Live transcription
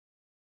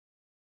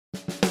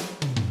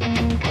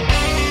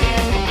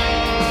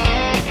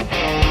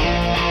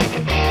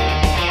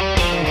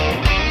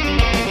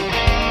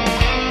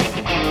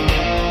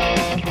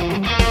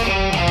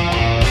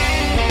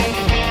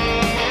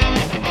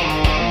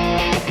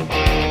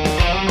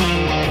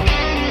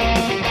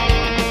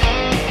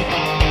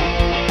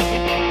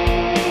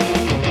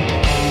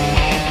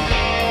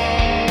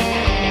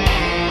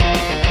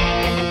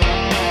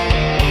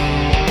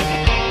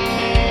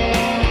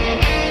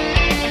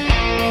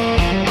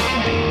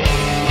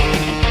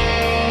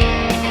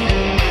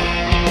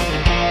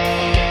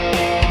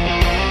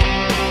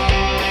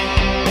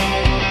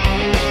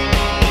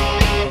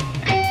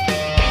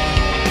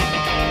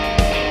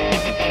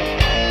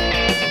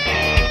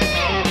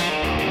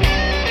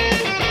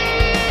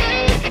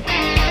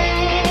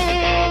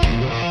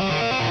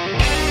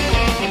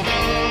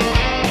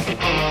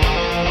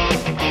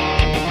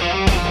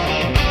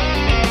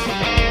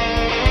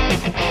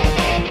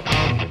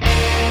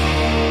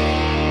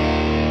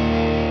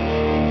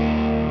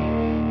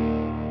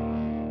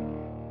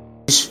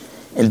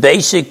In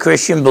basic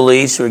Christian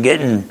beliefs. We're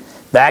getting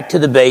back to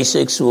the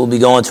basics. We'll be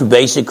going through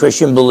basic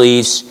Christian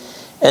beliefs,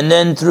 and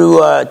then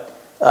through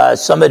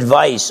some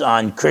advice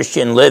on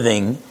Christian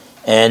living,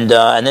 and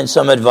then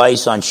some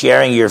advice on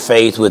sharing your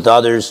faith with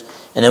others,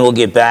 and then we'll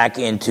get back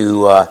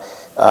into 1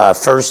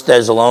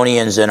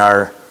 Thessalonians and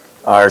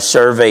our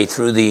survey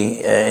through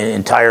the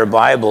entire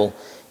Bible.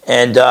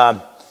 And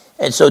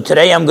so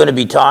today I'm going to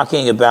be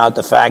talking about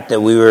the fact that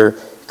we were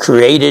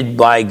created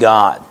by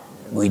God.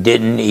 We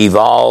didn't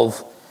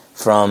evolve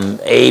from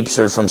apes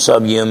or from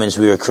subhumans.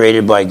 We were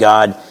created by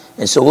God.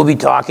 And so we'll be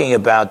talking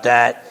about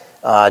that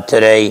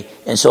today.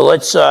 And so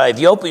let's, if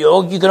you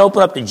can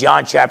open up to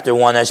John chapter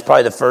 1. That's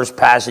probably the first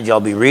passage I'll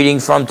be reading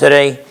from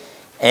today.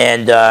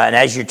 And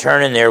as you're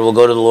turning there, we'll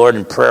go to the Lord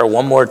in prayer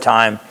one more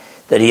time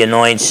that He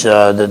anoints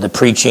the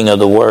preaching of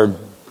the Word.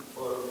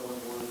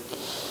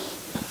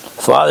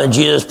 Father, in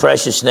Jesus'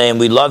 precious name,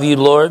 we love you,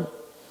 Lord,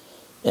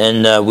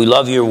 and we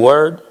love your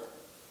Word.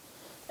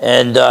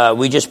 And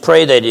we just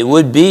pray that it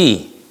would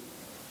be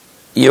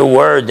your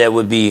Word that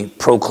would be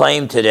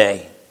proclaimed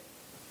today,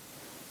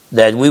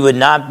 that we would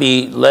not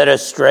be led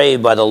astray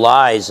by the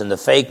lies and the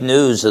fake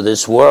news of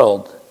this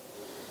world,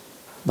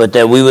 but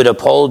that we would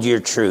uphold your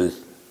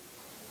truth,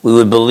 we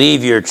would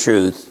believe your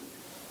truth,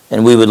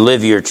 and we would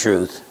live your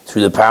truth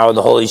through the power of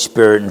the Holy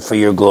Spirit and for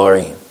your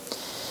glory.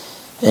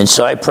 And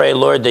so I pray,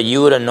 Lord, that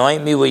you would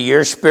anoint me with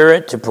your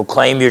Spirit to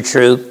proclaim your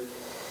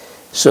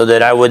truth so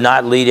that I would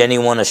not lead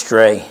anyone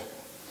astray.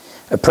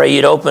 I pray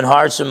you'd open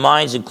hearts and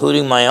minds,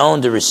 including my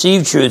own, to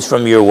receive truth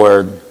from your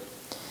word,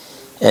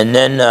 and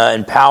then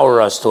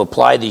empower us to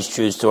apply these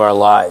truths to our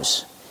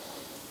lives.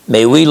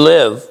 May we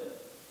live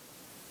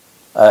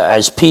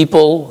as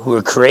people who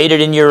are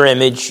created in your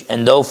image,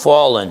 and though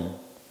fallen,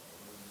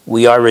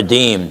 we are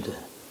redeemed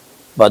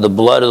by the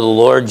blood of the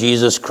Lord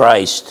Jesus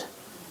Christ,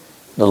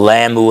 the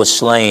Lamb who was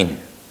slain,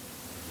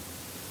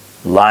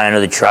 Lion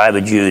of the tribe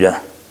of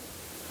Judah.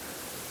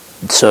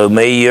 And so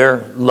may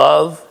your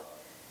love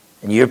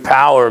and your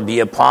power be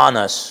upon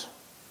us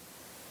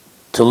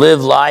to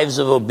live lives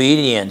of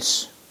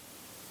obedience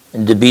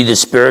and to be the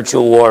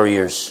spiritual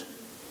warriors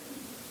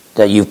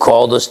that you've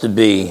called us to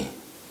be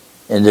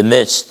in the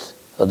midst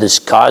of this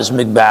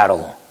cosmic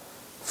battle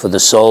for the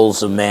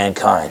souls of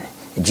mankind.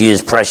 In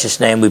Jesus' precious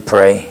name we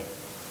pray.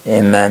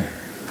 Amen.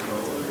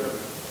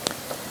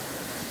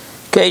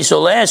 Okay,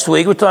 so last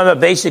week we're talking about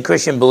basic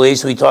Christian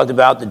beliefs. We talked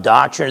about the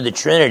doctrine of the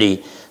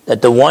Trinity,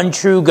 that the one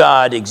true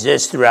God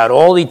exists throughout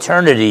all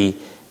eternity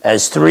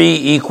as three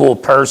equal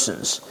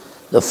persons,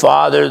 the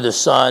Father, the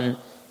Son,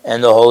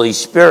 and the Holy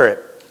Spirit.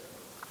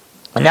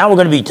 And now we're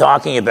going to be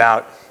talking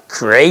about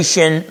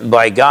creation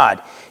by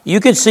God. You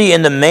can see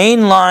in the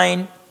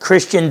mainline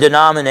Christian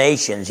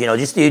denominations,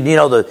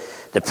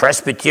 the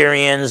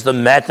Presbyterians, the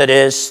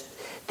Methodists,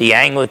 the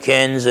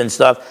Anglicans and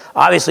stuff.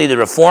 Obviously the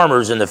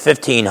Reformers in the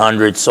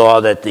 1500s saw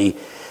that the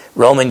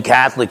Roman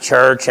Catholic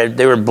Church,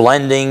 they were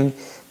blending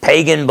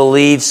pagan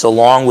beliefs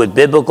along with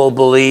biblical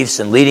beliefs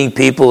and leading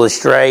people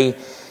astray.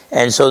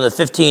 And so in the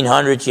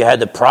 1500s, you had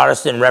the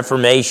Protestant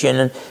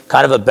Reformation,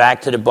 kind of a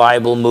back to the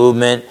Bible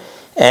movement.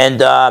 And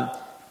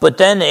but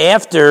then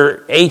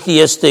after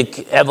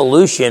atheistic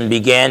evolution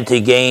began to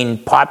gain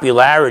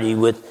popularity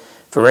with,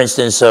 for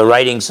instance,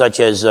 writings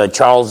such as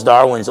Charles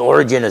Darwin's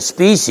Origin of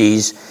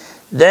Species,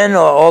 then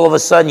all of a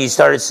sudden you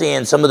started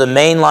seeing some of the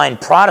mainline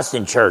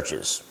Protestant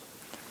churches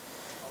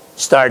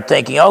start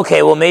thinking,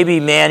 okay, well maybe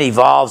man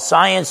evolved.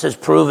 Science has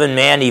proven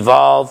man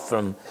evolved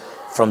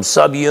from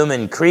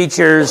subhuman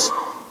creatures.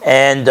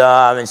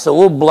 And so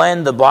we'll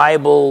blend the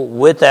Bible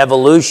with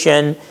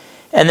evolution.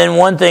 And then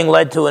one thing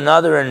led to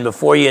another, and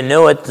before you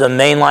knew it, the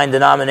mainline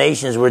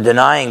denominations were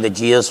denying that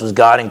Jesus was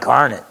God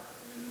incarnate.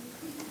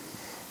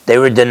 They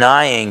were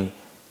denying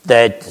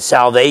that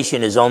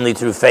salvation is only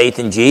through faith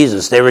in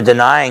Jesus. They were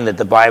denying that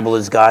the Bible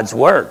is God's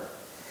Word.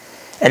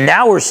 And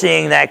now we're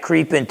seeing that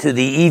creep into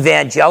the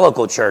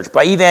evangelical church.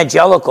 By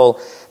evangelical,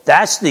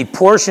 that's the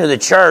portion of the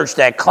church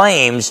that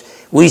claims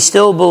we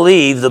still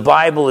believe the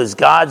Bible is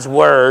God's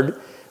Word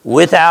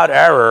without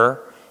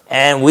error,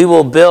 and we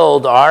will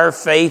build our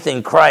faith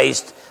in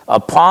Christ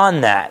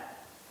upon that.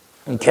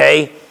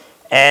 Okay?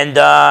 And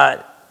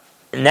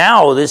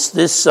now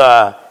this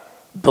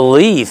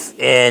belief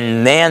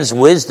in man's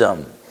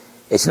wisdom,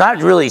 it's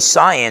not really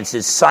science,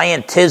 it's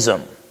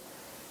scientism,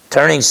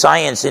 turning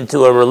science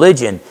into a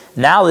religion.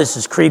 Now this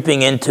is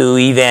creeping into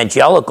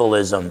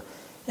evangelicalism.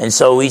 And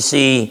so we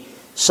see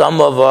some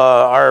of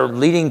our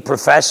leading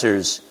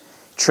professors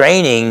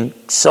training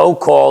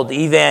so-called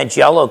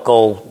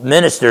evangelical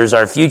ministers,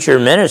 our future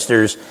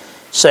ministers,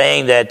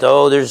 saying that,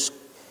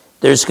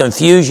 there's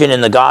confusion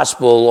in the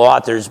gospel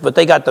authors, but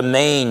they got the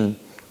main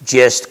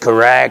gist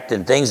correct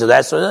and things of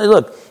that sort.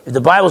 Look, if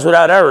the Bible's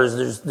without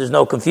errors, there's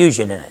no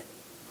confusion in it.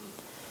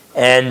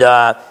 And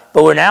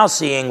but we're now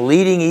seeing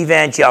leading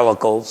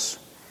evangelicals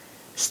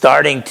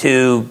starting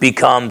to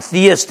become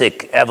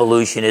theistic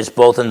evolutionists,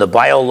 both in the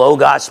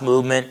Biologos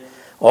movement,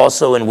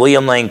 also in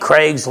William Lane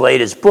Craig's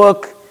latest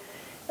book,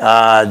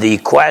 The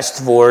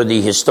Quest for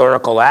the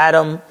Historical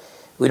Adam,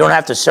 We don't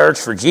have to search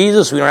for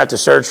Jesus. We don't have to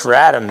search for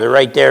Adam. They're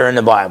right there in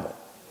the Bible.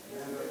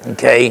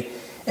 Okay?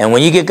 And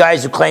when you get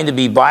guys who claim to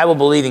be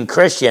Bible-believing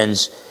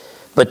Christians,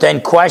 but then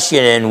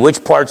questioning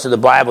which parts of the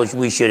Bible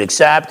we should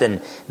accept,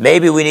 and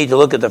maybe we need to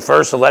look at the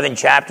first 11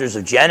 chapters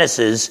of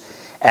Genesis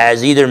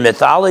as either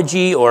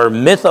mythology or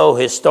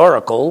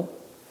mytho-historical,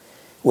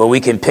 where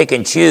we can pick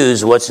and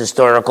choose what's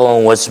historical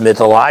and what's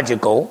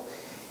mythological.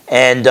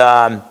 And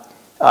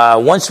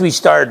once we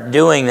start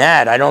doing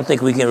that, I don't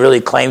think we can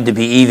really claim to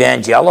be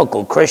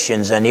evangelical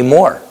Christians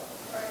anymore.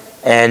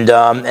 And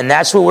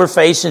that's what we're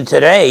facing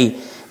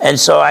today. And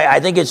so I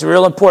think it's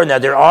real important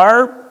that there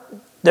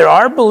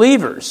are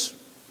believers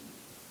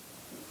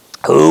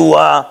who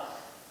are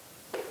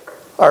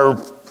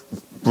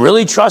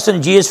really trusting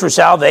in Jesus for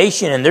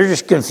salvation, and they're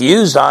just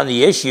confused on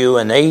the issue,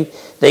 and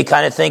they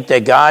kind of think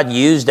that God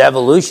used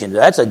evolution.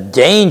 That's a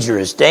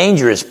dangerous,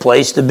 dangerous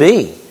place to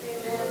be.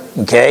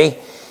 Okay?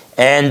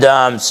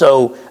 And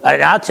so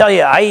I'll tell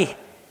you, I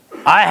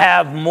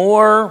have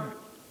more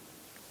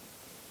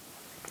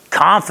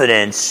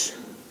confidence,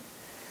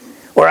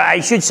 or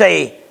I should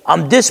say,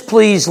 I'm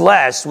displeased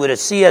less with a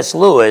C.S.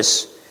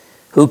 Lewis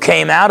who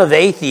came out of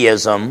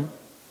atheism.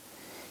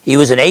 He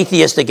was an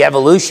atheistic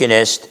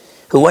evolutionist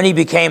who, when he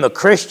became a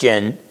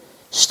Christian,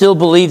 still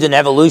believed in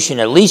evolution,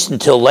 at least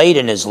until late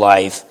in his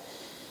life.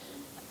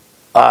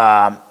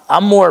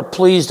 I'm more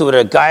pleased with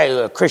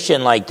a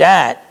Christian like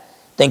that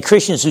than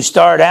Christians who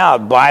start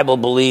out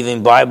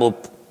Bible-believing,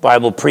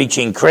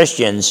 Bible-preaching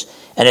Christians,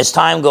 and as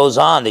time goes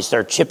on, they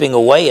start chipping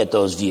away at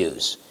those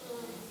views.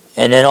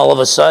 And then all of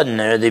a sudden,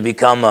 they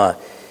become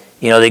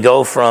they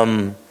go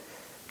from,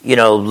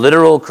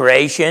 literal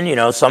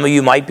creation. Some of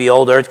you might be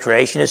old earth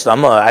creationists.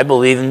 I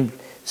believe in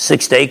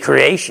six-day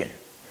creation.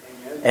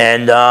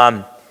 And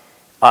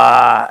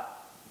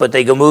but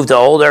they go move to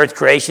old earth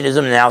creationism,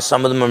 and now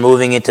some of them are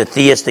moving into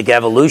theistic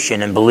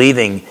evolution and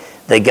believing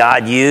that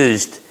God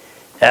used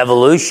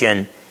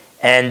evolution.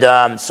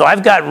 And so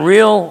I've got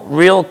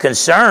real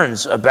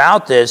concerns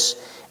about this.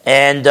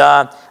 And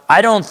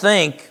I don't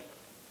think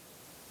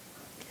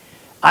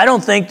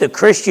the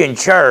Christian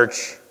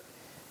church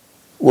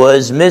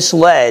was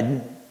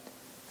misled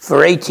for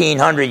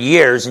 1,800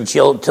 years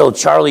until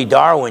Charlie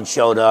Darwin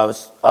showed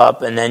us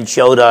up and then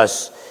showed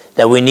us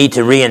that we need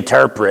to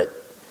reinterpret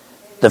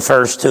the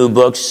first two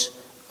books,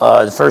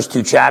 the first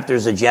two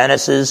chapters of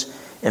Genesis.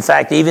 In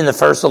fact, even the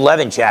first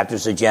 11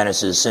 chapters of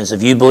Genesis, since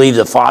if you believe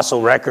the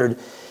fossil record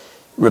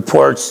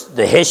reports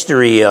the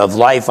history of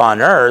life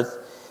on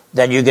Earth,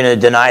 then you're going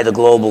to deny the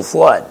global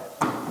flood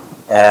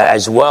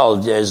as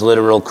well as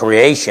literal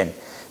creation.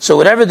 So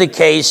whatever the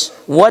case,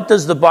 what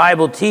does the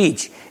Bible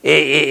teach?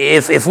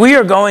 If we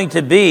are going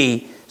to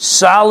be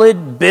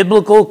solid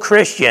biblical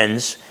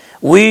Christians,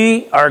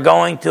 we are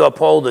going to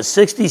uphold the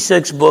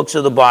 66 books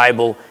of the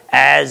Bible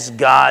as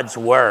God's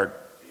Word.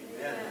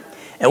 Amen.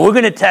 And we're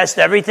going to test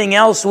everything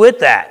else with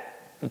that.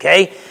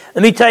 Okay?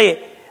 Let me tell you,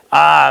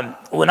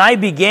 when I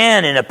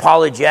began in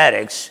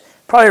apologetics,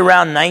 probably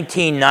around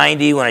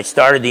 1990 when I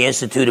started the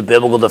Institute of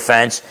Biblical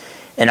Defense,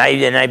 and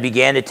I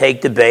began to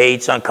take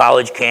debates on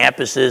college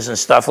campuses and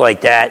stuff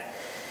like that,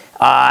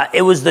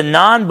 it was the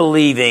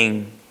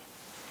non-believing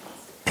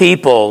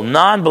people,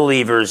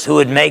 non-believers, who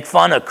would make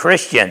fun of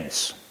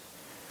Christians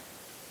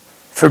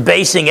for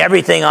basing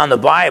everything on the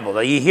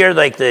Bible. You hear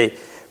like the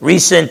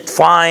recent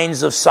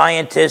finds of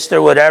scientists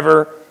or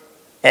whatever,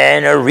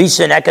 and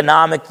recent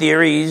economic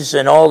theories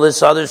and all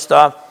this other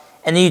stuff,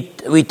 and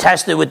we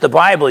test it with the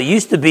Bible. It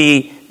used to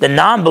be the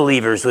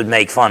non-believers would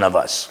make fun of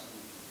us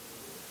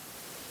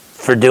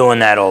for doing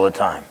that all the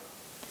time.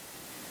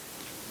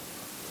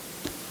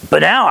 But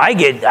now I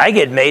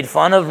get made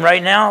fun of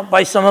right now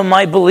by some of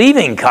my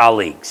believing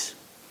colleagues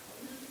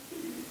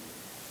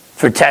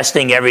for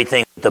testing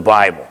everything with the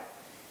Bible.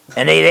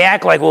 And they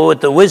act like, well,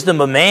 with the wisdom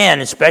of man,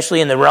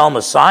 especially in the realm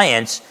of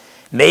science,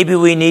 maybe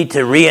we need to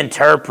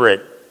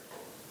reinterpret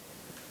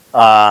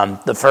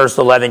the first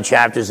 11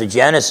 chapters of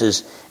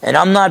Genesis. And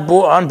I'm not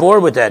on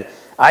board with that.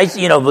 But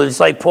it's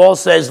like Paul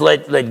says,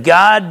 let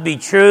God be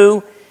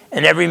true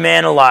and every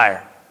man a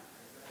liar.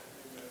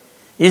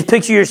 You just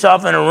picture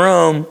yourself in a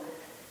room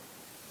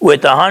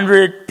with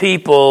 100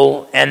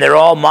 people, and they're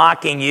all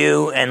mocking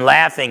you and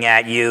laughing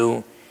at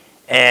you,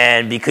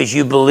 and because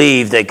you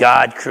believe that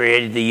God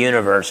created the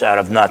universe out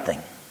of nothing,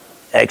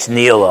 ex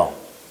nihilo,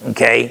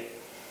 okay?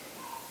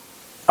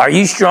 Are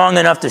you strong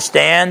enough to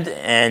stand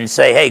and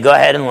say, hey, go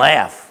ahead and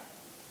laugh?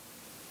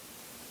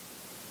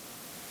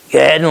 Go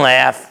ahead and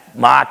laugh,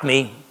 mock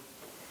me.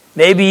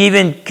 Maybe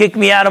even kick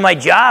me out of my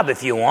job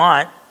if you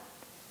want.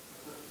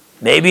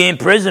 Maybe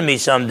imprison me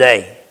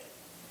someday.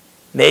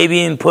 Maybe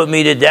even put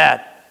me to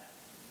death.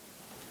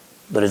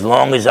 But as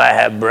long as I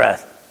have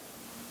breath,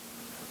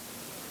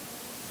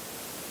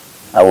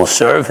 I will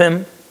serve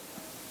him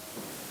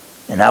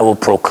and I will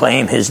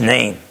proclaim his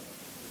name.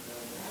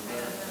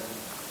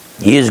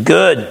 He is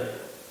good,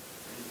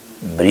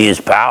 but he is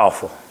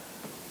powerful.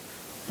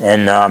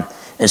 And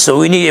so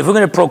we need, if we're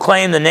going to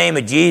proclaim the name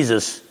of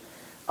Jesus,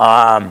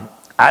 I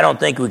don't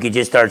think we could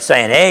just start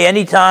saying, hey,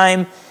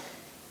 anytime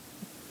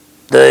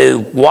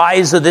the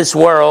wise of this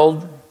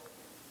world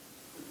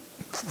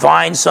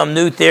find some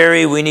new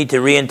theory, we need to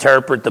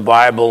reinterpret the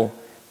Bible.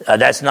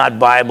 That's not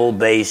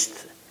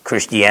Bible-based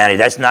Christianity.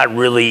 That's not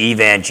really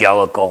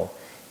evangelical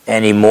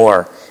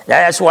anymore.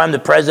 That's why I'm the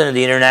president of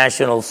the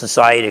International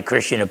Society of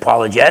Christian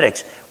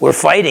Apologetics. We're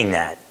fighting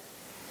that.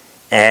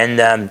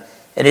 And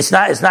it's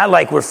not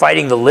like we're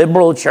fighting the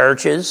liberal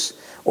churches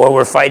or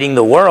we're fighting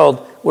the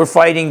world. We're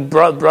fighting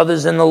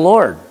brothers in the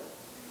Lord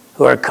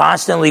who are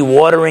constantly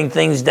watering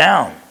things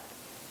down.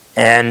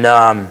 And,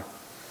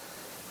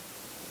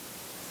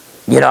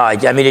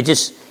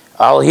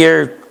 I'll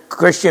hear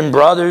Christian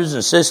brothers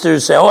and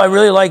sisters say, oh, I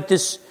really like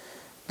this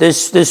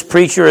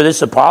preacher or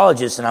this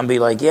apologist. And I'll be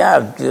like, yeah,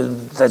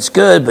 that's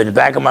good. But in the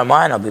back of my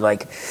mind, I'll be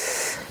like,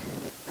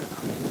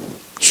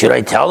 should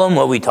I tell them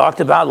what we talked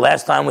about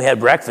last time we had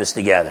breakfast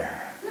together?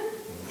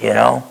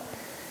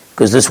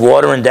 Because this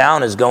watering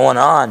down is going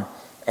on.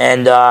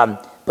 And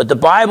but the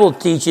Bible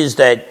teaches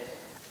that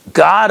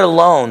God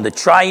alone, the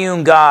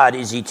triune God,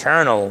 is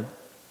eternal.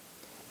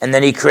 And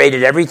then he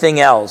created everything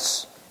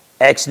else,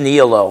 ex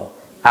nihilo,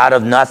 out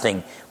of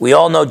nothing. We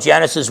all know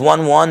Genesis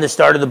 1:1, the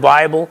start of the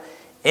Bible.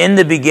 In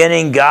the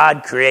beginning,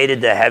 God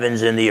created the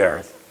heavens and the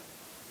earth.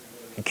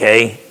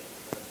 Okay?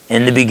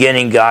 In the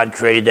beginning, God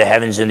created the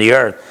heavens and the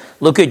earth.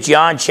 Look at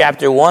John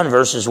chapter 1,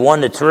 verses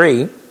 1 to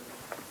 3.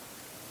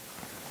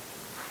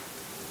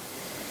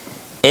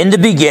 In the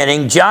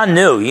beginning, John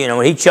knew,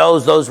 when he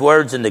chose those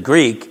words in the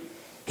Greek,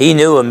 he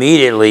knew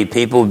immediately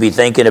people would be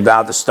thinking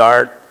about the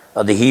start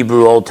of the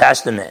Hebrew Old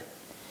Testament.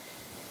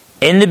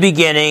 In the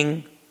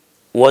beginning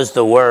was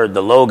the Word,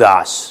 the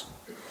Logos.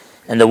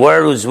 And the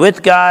Word was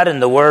with God,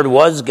 and the Word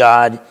was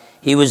God.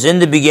 He was in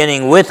the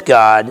beginning with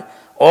God.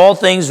 All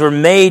things were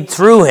made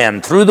through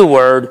him, through the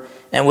Word,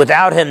 and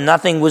without him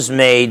nothing was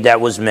made that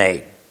was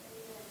made.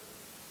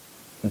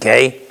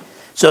 Okay?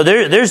 So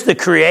there's the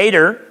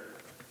Creator,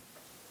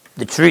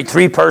 the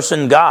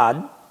three-person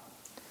God.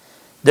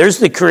 There's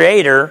the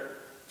Creator,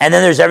 and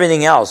then there's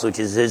everything else, which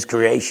is his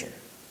creation.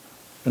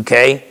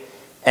 Okay?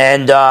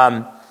 And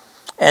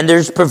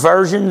there's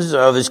perversions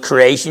of his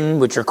creation,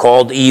 which are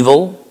called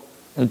evil.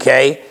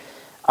 Okay?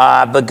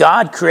 But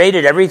God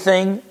created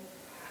everything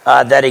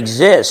that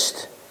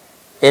exists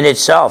in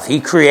itself. He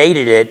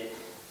created it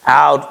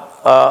out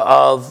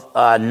of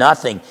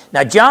nothing.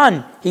 Now,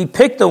 John, he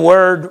picked the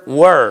word,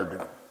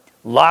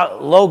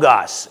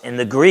 logos, in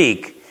the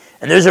Greek.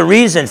 And there's a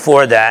reason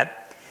for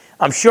that.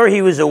 I'm sure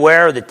he was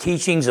aware of the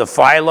teachings of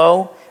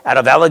Philo out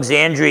of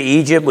Alexandria,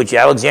 Egypt, which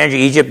Alexandria,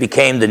 Egypt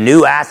became the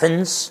new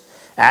Athens.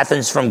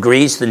 Athens from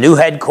Greece, the new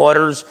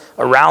headquarters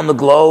around the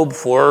globe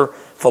for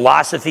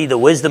philosophy, the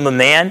wisdom of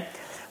man.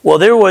 Well,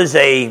 there was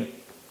a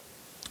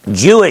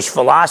Jewish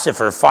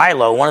philosopher,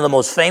 Philo, one of the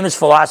most famous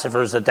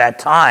philosophers at that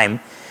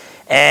time,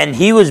 and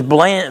he was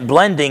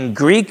blending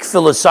Greek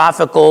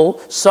philosophical,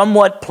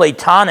 somewhat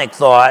Platonic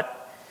thought,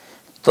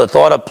 the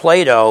thought of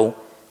Plato,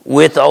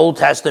 with Old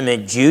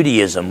Testament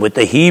Judaism, with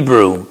the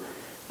Hebrew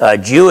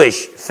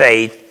Jewish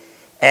faith.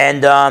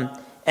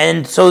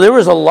 And so there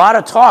was a lot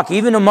of talk,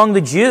 even among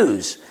the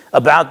Jews,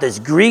 about this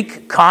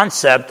Greek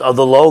concept of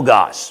the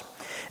Logos.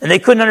 And they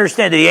couldn't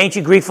understand. The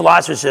ancient Greek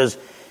philosopher says,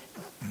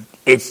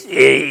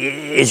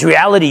 is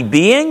reality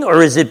being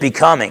or is it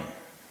becoming?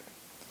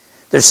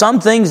 There's some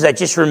things that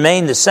just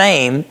remain the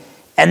same,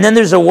 and then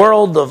there's a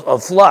world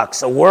of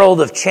flux, a world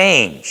of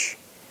change.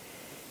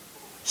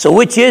 So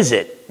which is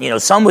it?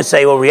 Some would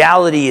say, well,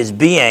 reality is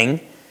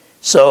being,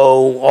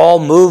 so all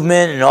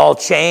movement and all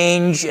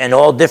change and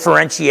all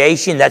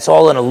differentiation, that's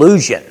all an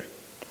illusion.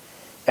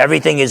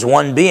 Everything is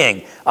one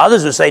being.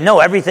 Others would say, no,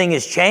 everything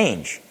is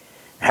change.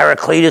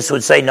 Heraclitus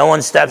would say, no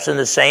one steps in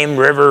the same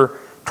river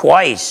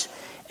twice.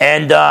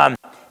 And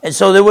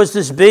so there was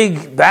this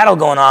big battle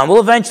going on. Well,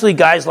 eventually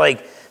guys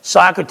like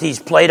Socrates,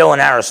 Plato,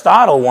 and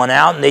Aristotle won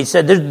out, and they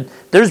said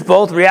there's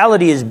both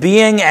reality is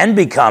being and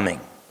becoming.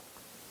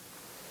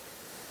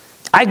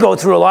 I go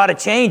through a lot of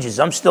changes.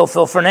 I'm still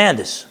Phil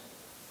Fernandez.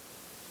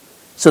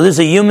 So there's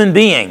a human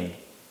being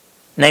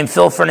named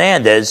Phil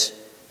Fernandez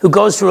who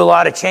goes through a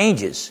lot of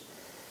changes.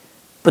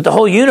 But the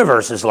whole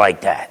universe is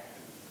like that.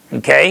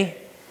 Okay?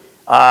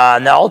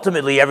 Now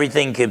ultimately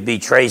everything can be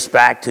traced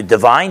back to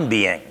divine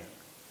being.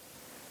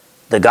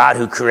 The God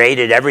who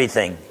created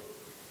everything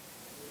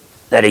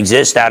that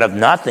exists out of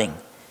nothing.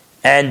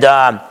 And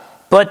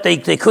but they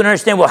couldn't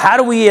understand, well, how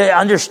do we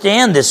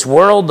understand this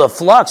world of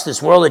flux,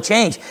 this world of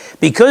change?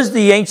 Because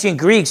the ancient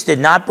Greeks did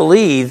not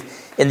believe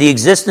in the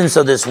existence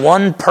of this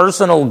one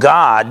personal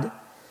God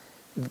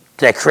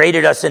that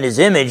created us in his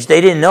image, they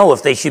didn't know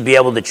if they should be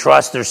able to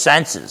trust their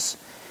senses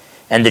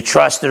and to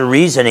trust their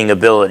reasoning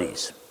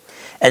abilities.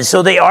 And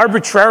so they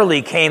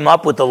arbitrarily came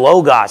up with the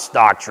Logos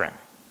doctrine.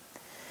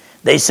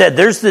 They said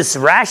there's this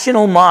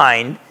rational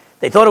mind.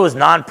 They thought it was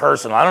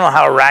non-personal. I don't know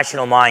how a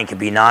rational mind could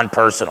be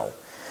non-personal.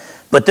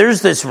 But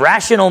there's this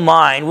rational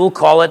mind, we'll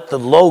call it the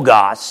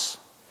Logos.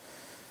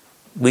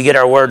 We get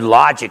our word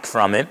logic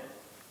from it.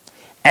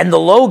 And the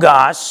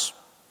Logos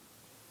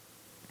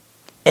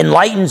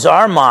enlightens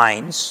our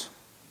minds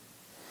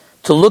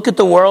to look at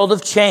the world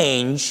of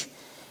change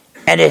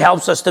And it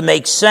helps us to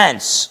make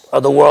sense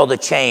of the world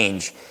of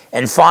change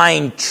and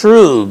find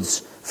truths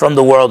from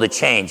the world of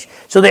change.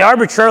 So they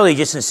arbitrarily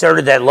just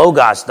inserted that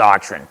Logos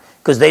doctrine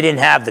because they didn't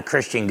have the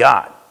Christian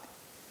God.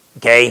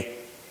 Okay?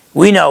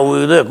 We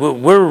know,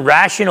 we're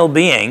rational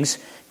beings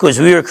because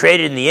we were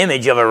created in the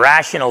image of a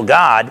rational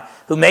God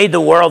who made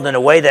the world in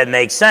a way that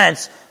makes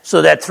sense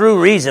so that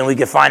through reason we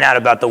could find out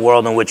about the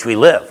world in which we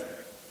live.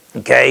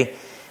 Okay?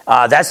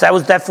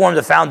 That formed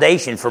the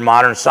foundation for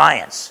modern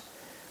science.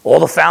 All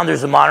the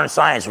founders of modern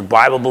science were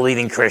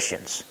Bible-believing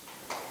Christians.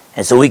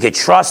 And so we could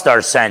trust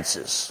our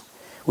senses.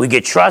 We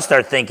could trust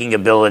our thinking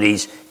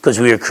abilities because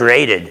we were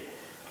created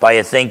by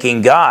a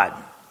thinking God.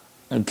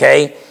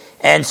 Okay?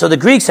 And so the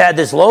Greeks had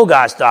this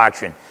Logos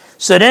doctrine.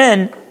 So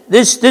then,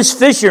 this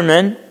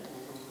fisherman,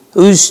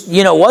 who's,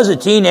 was a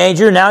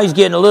teenager, now he's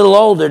getting a little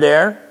older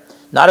there.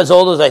 Not as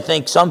old as I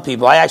think some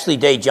people. I actually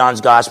date John's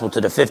Gospel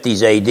to the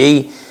 50s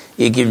A.D.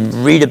 You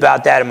can read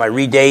about that in my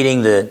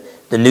Redating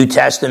the New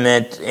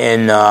Testament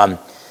in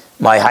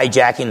my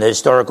Hijacking the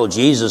Historical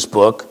Jesus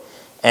book.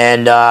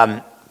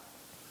 And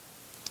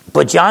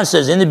but John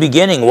says, in the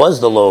beginning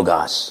was the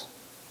Logos.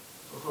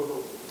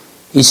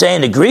 He's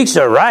saying the Greeks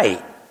are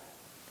right.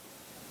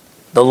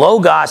 The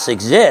Logos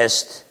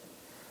exists,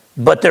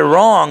 but they're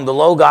wrong. The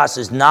Logos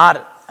is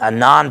not a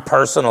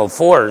non-personal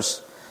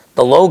force.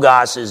 The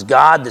Logos is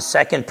God, the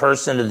second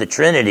person of the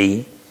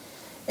Trinity,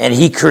 and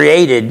He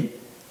created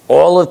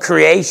all of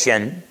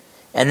creation.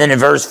 And then in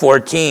verse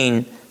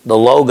 14, the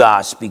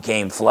Logos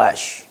became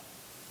flesh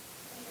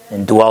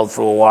and dwelled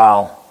for a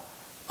while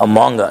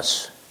among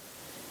us.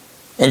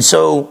 And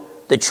so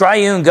the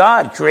triune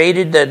God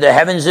created the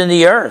heavens and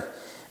the earth.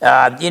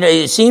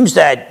 It seems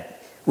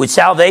that with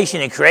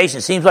salvation and creation,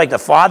 it seems like the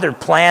Father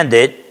planned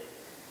it,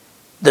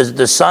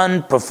 the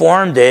Son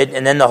performed it,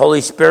 and then the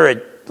Holy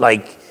Spirit,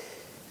 like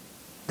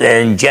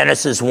in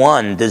Genesis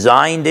 1,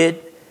 designed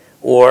it,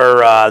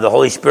 or the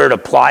Holy Spirit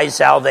applies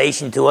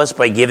salvation to us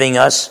by giving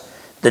us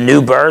the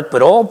new birth.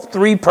 But all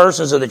three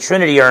persons of the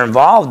Trinity are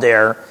involved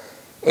there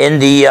in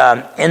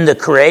the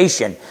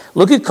creation.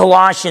 Look at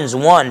Colossians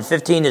 1,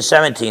 15 to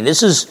 17.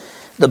 This is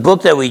the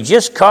book that we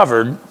just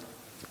covered,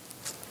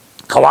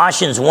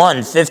 Colossians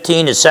 1,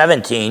 15 to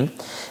 17.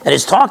 And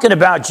it's talking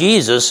about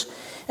Jesus,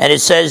 and it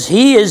says,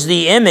 He is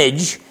the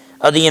image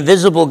of the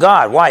invisible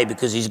God. Why?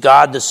 Because He's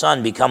God the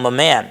Son, become a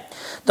man.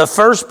 The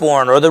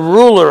firstborn, or the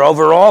ruler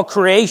over all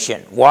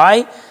creation.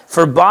 Why?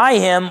 For by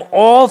Him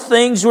all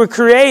things were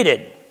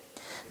created,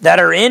 that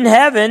are in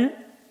heaven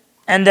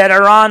and that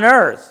are on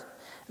earth,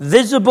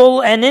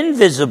 visible and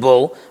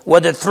invisible,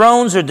 whether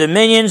thrones or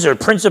dominions or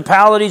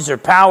principalities or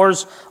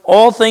powers,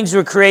 all things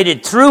were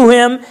created through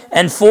Him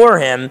and for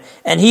Him,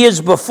 and He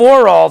is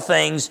before all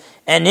things,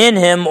 and in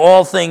Him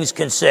all things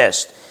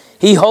consist.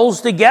 He holds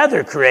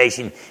together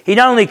creation. He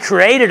not only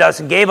created us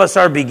and gave us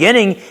our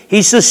beginning,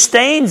 He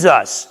sustains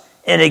us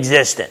in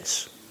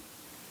existence.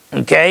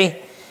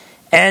 Okay?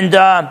 And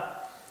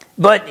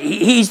but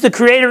He's the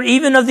creator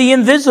even of the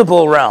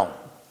invisible realm,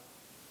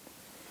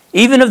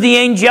 even of the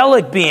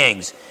angelic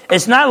beings.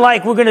 It's not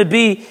like we're going to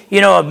be,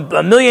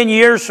 a million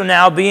years from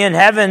now be in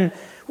heaven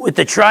with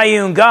the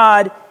triune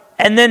God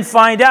and then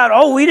find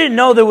out, we didn't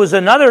know there was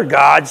another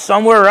God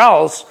somewhere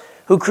else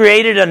who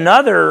created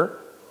another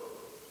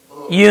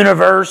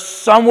universe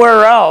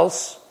somewhere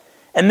else,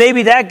 and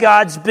maybe that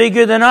God's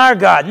bigger than our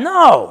God.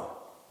 No.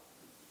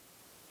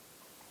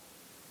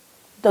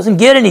 It doesn't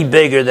get any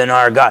bigger than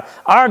our God.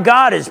 Our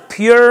God is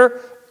pure,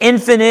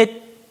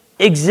 infinite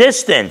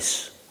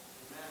existence.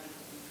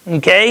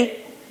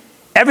 Okay?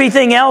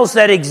 Everything else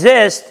that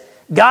exists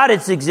got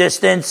its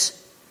existence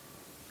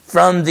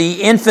from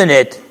the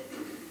infinite,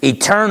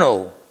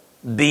 eternal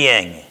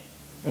being.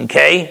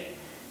 Okay?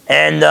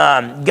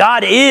 And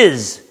God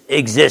is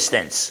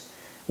existence.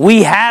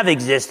 We have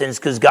existence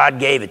because God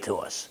gave it to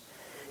us.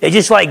 It's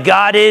just like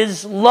God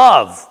is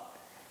love.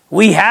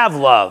 We have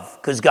love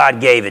because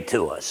God gave it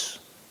to us.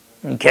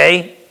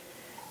 Okay?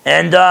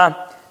 And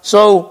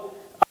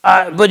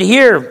but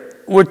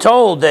here we're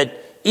told that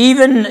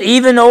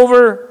even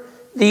over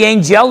the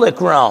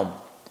angelic realm,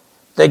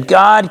 that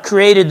God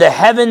created the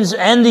heavens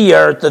and the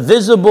earth, the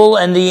visible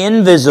and the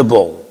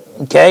invisible.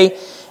 Okay?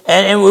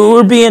 And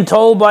we're being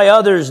told by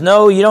others,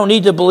 no, you don't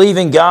need to believe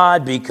in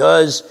God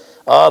because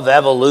of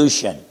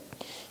evolution.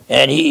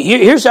 And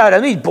here's how,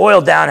 let me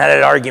boil down how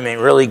that argument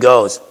really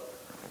goes.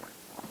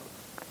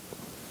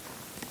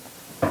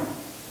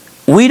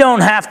 We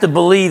don't have to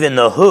believe in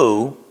the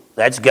who,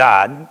 that's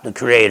God, the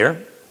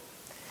creator,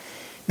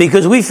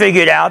 because we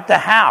figured out the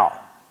how.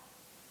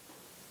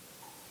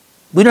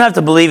 We don't have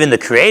to believe in the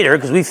creator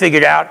because we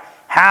figured out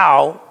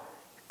how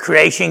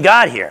creation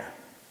got here.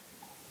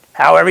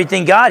 How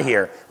everything got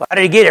here. How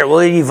did it get here? Well,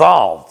 it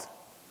evolved.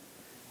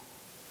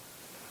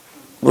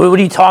 What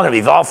are you talking about?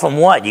 Evolved from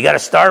what? You got to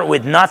start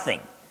with nothing.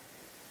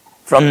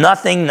 From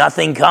nothing,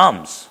 nothing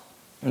comes.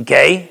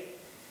 Okay?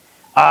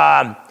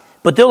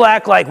 But they'll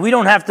act like we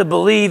don't have to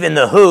believe in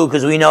the who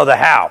because we know the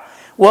how.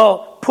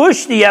 Well,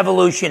 push the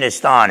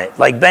evolutionist on it.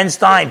 Like Ben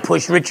Stein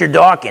pushed Richard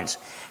Dawkins.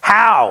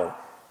 How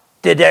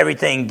did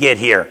everything get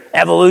here?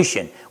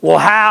 Evolution. Well,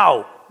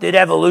 how did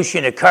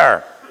evolution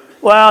occur?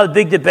 Well,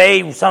 big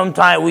debate. Some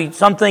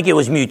think it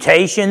was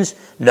mutations.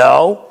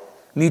 No.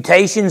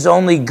 Mutations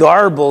only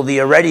garble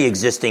the already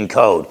existing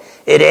code.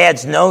 It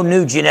adds no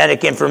new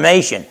genetic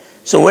information.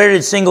 So where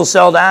did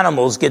single-celled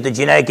animals get the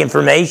genetic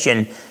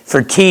information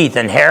for teeth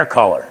and hair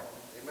color?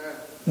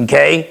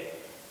 Okay?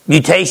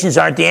 Mutations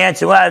aren't the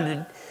answer.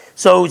 Well,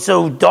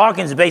 so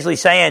Dawkins is basically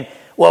saying,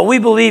 well, we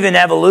believe in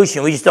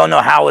evolution. We just don't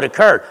know how it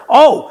occurred.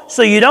 Oh,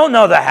 so you don't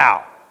know the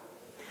how.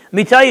 Let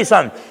me tell you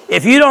something.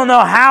 If you don't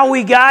know how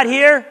we got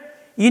here,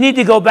 you need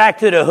to go back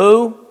to the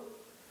who,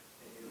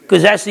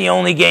 because that's the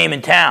only game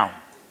in town.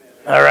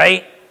 All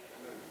right?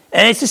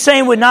 And it's the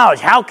same with knowledge.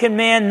 How can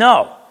man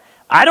know?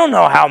 I don't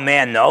know how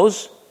man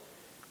knows.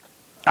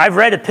 I've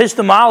read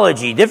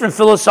epistemology, different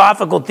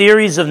philosophical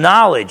theories of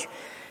knowledge,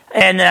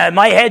 and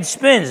my head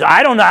spins.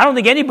 I don't know. I don't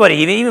think anybody,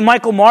 even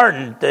Michael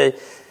Martin,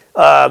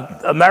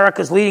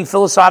 America's leading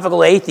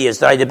philosophical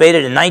atheist that I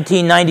debated in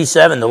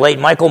 1997, the late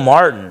Michael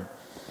Martin,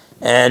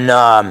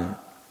 and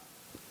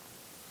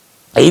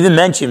he even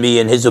mentioned me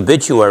in his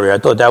obituary. I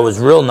thought that was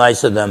real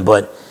nice of them,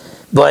 but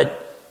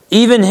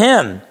even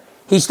him,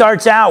 he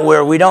starts out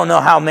where we don't know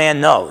how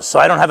man knows. So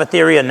I don't have a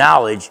theory of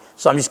knowledge,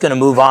 so I'm just going to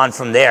move on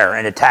from there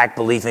and attack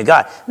belief in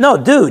God. No,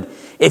 dude,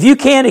 if you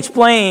can't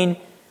explain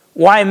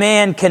why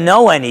man can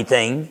know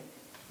anything,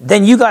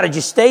 then you got to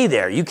just stay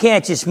there. You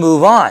can't just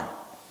move on.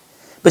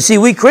 But see,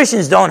 we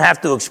Christians don't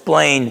have to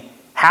explain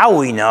how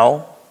we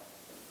know,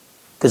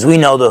 because we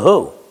know the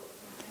who.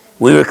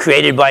 We were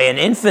created by an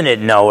infinite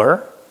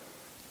knower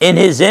in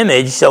his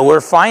image, so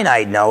we're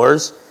finite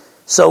knowers,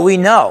 so we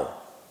know,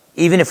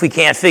 even if we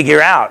can't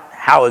figure out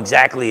how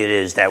exactly it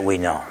is that we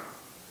know.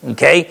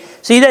 Okay?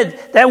 See,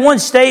 that one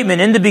statement,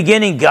 in the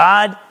beginning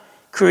God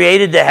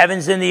created the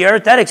heavens and the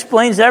earth, that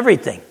explains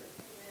everything.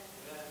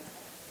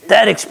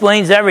 That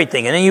explains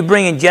everything. And then you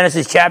bring in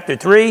Genesis chapter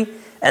 3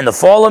 and the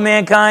fall of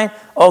mankind.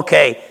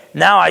 Okay,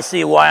 now I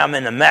see why I'm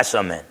in the mess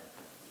I'm in.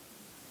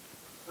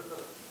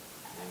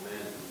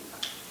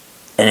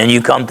 And then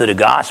you come to the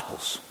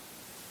Gospels.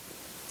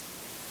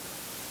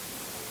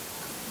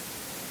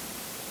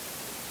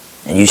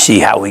 And you see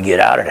how we get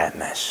out of that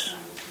mess.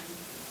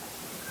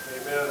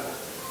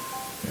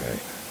 Amen.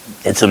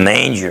 It's a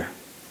manger.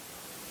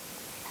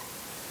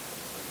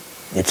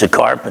 It's a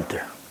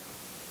carpenter.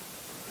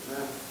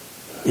 Amen.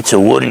 It's a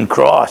wooden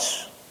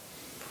cross.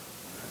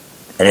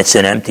 And it's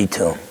an empty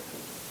tomb.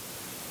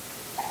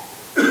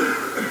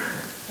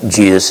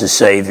 Jesus is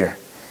Savior.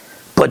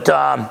 But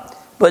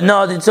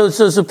no,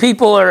 so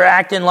people are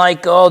acting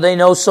like, oh, they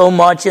know so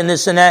much and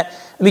this and that.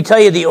 Let me tell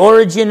you, the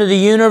origin of the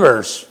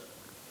universe,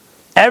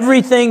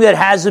 everything that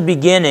has a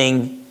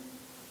beginning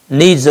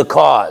needs a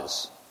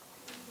cause.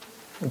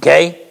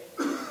 Okay?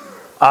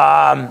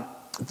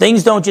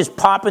 Things don't just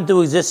pop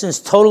into existence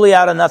totally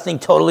out of nothing,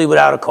 totally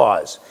without a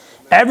cause.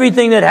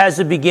 Everything that has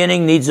a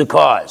beginning needs a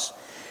cause.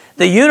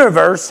 The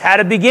universe had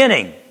a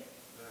beginning.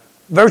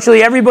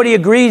 Virtually everybody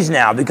agrees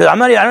now, because I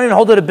don't even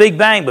hold to the Big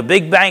Bang, but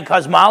Big Bang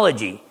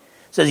cosmology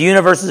says the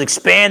universe is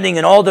expanding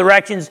in all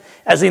directions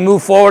as we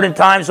move forward in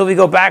time. So if we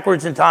go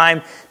backwards in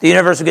time, the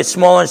universe will get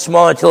smaller and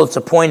smaller until it's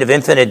a point of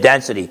infinite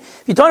density.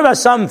 If you're talking about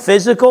something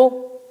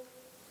physical,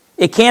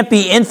 it can't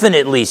be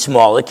infinitely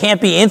small. It can't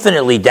be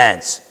infinitely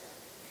dense.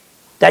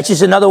 That's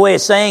just another way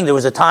of saying there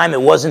was a time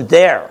it wasn't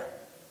there.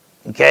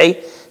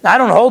 Okay? Now, I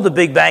don't hold the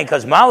Big Bang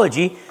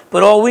cosmology,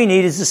 but all we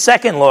need is the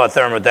second law of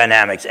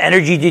thermodynamics,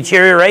 energy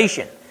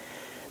deterioration.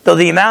 Though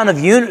the amount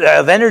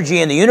of energy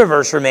in the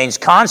universe remains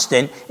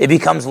constant, it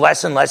becomes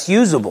less and less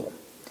usable.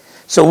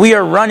 So we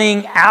are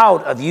running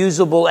out of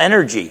usable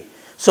energy.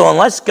 So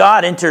unless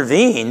God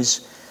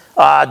intervenes,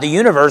 the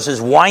universe is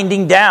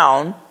winding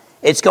down.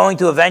 It's going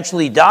to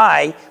eventually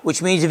die,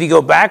 which means if you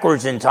go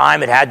backwards in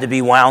time, it had to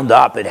be wound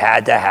up. It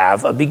had to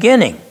have a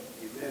beginning.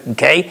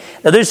 Okay?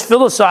 Now there's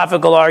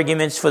philosophical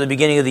arguments for the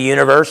beginning of the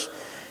universe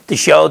to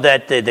show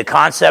that the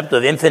concept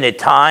of infinite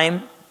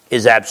time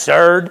is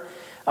absurd.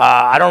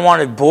 I don't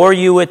want to bore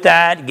you with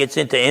that. It gets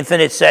into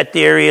infinite set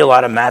theory, a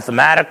lot of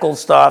mathematical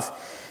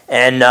stuff.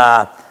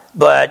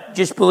 But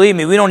just believe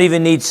me, we don't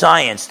even need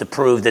science to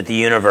prove that the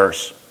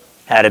universe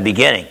had a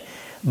beginning.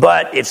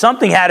 But if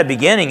something had a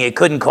beginning, it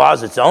couldn't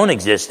cause its own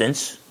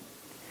existence.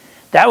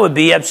 That would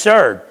be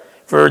absurd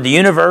for the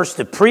universe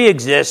to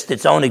pre-exist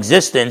its own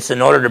existence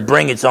in order to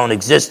bring its own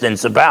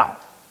existence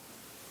about.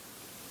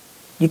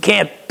 You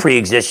can't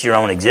pre-exist your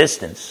own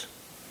existence,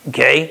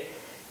 okay?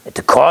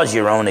 To cause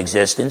your own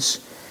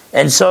existence.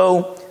 And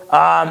so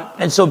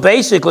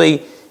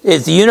basically,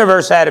 if the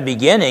universe had a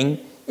beginning,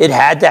 it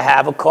had to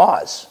have a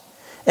cause.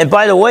 And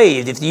by the way,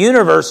 if the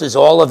universe is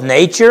all of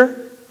nature,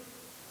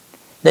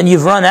 then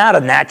you've run out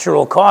of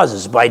natural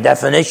causes by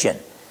definition.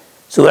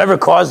 So whoever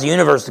caused the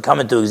universe to come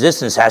into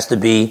existence has to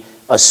be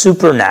a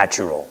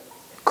supernatural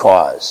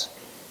cause.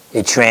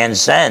 It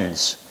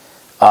transcends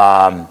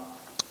the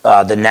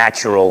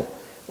natural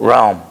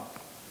realm.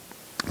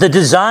 The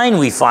design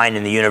we find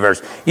in the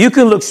universe. You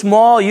can look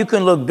small, you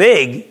can look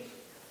big,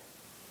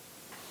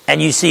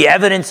 and you see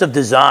evidence of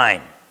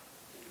design.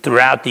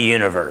 throughout the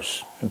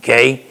universe.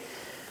 Okay?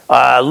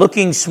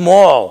 Looking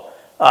small,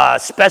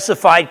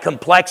 specified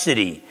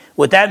complexity.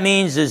 What that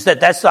means is that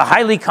that's the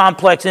highly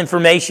complex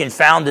information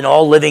found in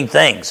all living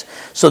things.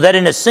 So that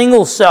in a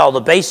single cell, the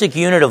basic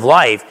unit of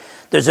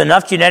life, there's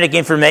enough genetic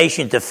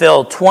information to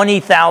fill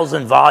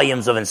 20,000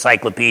 volumes of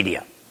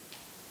encyclopedia.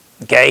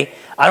 Okay?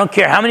 I don't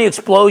care how many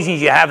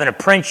explosions you have in a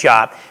print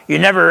shop, you're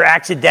never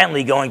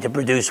accidentally going to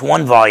produce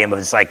one volume of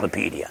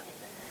encyclopedia.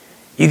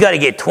 You got to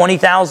get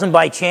 20,000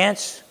 by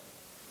chance?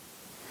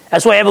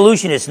 That's why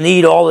evolutionists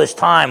need all this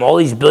time, all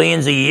these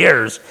billions of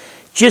years,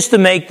 just to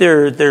make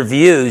their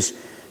views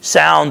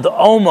sound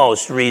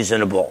almost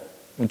reasonable.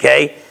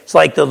 Okay? It's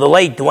like the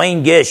late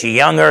Dwayne Gish, a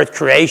young Earth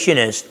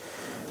creationist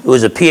who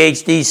was a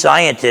PhD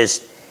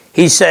scientist.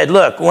 He said,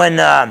 look, when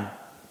a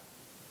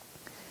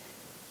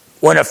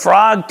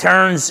frog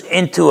turns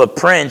into a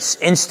prince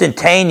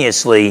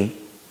instantaneously,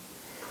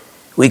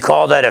 we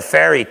call that a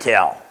fairy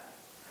tale.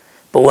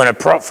 But when a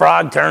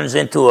frog turns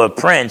into a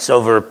prince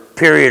over a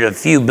period of a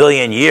few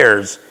billion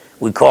years,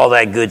 we call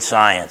that good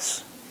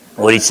science.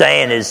 What he's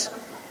saying is,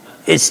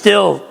 it's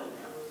still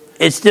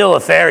a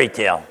fairy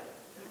tale.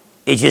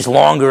 It's just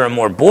longer and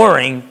more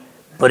boring,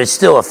 but it's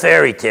still a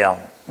fairy tale.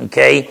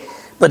 Okay?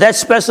 But that's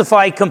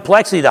specified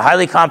complexity, the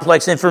highly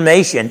complex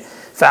information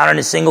found in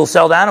a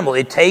single-celled animal.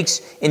 It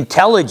takes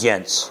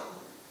intelligence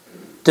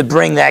to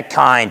bring that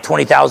kind,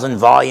 20,000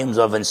 volumes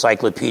of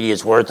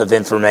encyclopedias worth of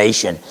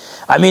information.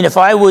 I mean, if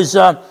I was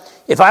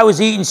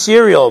eating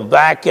cereal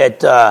back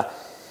at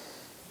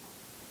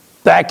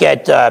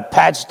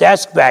Pat's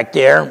desk back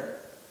there,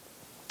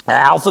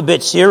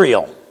 Alphabet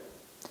cereal,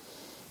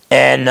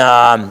 and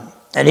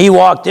he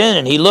walked in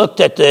and he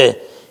looked at the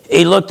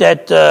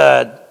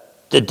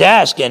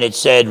desk and it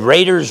said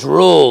Raiders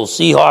rule,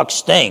 Seahawks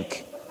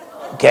stink.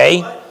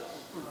 Okay?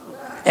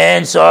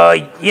 And so,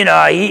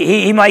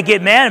 he might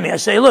get mad at me. I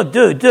say, look,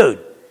 dude,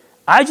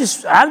 I'm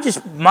just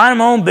minding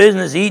my own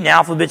business eating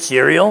Alphabet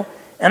cereal,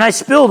 and I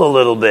spilled a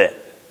little bit.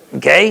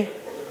 Okay?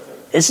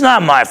 It's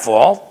not my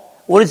fault.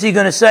 What is he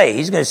going to say?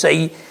 He's going to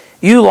say,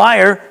 you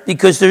liar,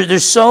 because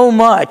there's so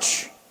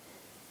much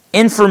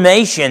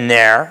information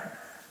there,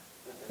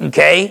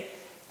 okay,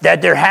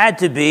 that there had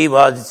to be,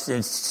 well, it's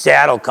in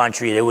Seattle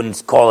country, they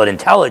wouldn't call it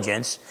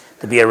intelligence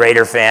to be a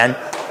Raider fan,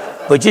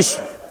 but just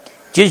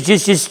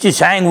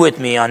hang with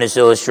me on this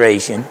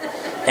illustration.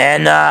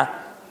 And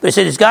they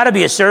said there's got to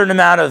be a certain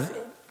amount of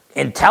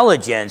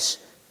intelligence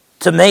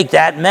to make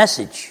that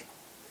message.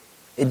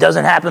 It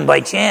doesn't happen by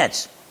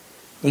chance.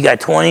 You got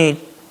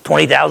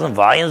 20,000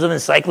 volumes of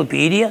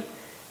encyclopedia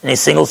in a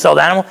single-celled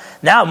animal.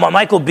 Now,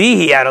 Michael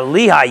Behe out of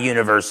Lehigh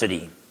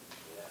University,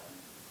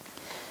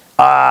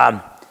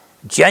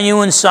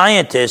 genuine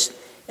scientist,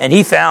 and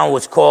he found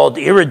what's called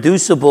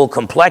irreducible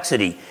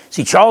complexity.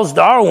 See, Charles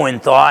Darwin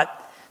thought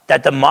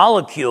that the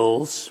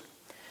molecules,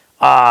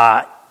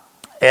 the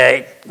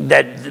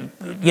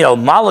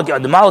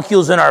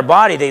molecules in our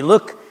body, they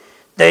look,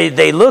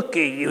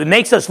 it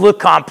makes us look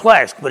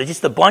complex, but it's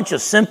just a bunch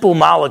of simple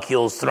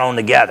molecules thrown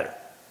together.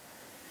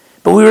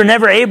 But we were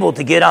never able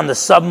to get on the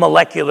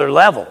submolecular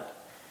level.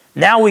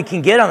 Now we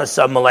can get on the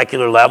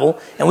submolecular level,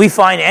 and we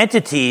find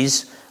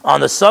entities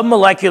on the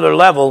submolecular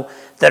level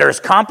that are as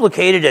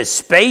complicated as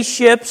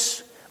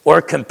spaceships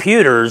or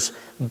computers,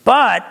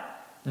 but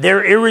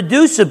they're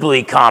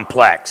irreducibly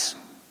complex,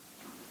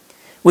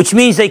 which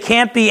means they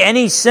can't be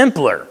any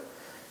simpler.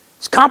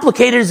 It's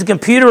complicated as a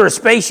computer or a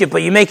spaceship,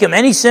 but you make them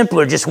any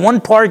simpler, just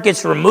one part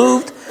gets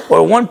removed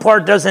or one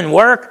part doesn't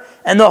work,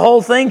 and the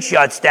whole thing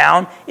shuts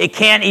down. It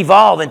can't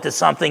evolve into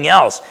something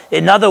else.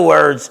 In other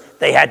words,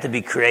 they had to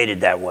be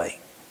created that way.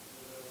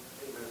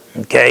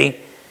 Okay?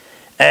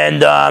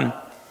 And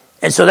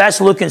so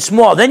that's looking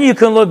small. Then you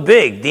can look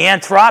big. The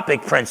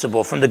anthropic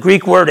principle, from the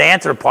Greek word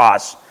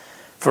anthropos,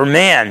 for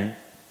man,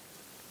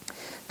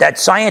 that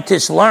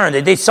scientists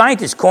learned.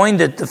 Scientists coined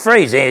the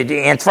phrase, the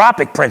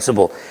anthropic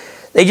principle.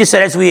 They just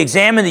said, as we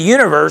examine the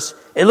universe,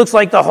 it looks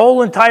like the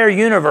whole entire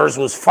universe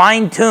was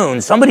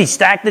fine-tuned. Somebody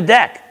stacked the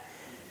deck.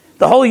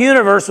 The whole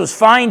universe was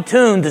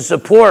fine-tuned to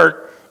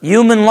support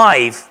human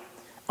life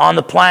on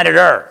the planet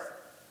Earth.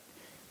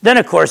 Then,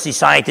 of course, these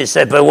scientists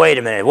said, but wait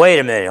a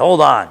minute,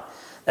 hold on.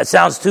 That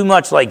sounds too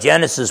much like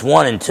Genesis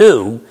 1 and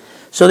 2.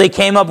 So they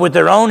came up with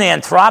their own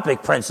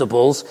anthropic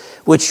principles,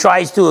 which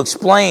tries to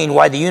explain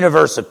why the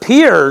universe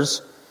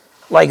appears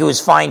like it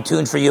was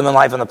fine-tuned for human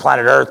life on the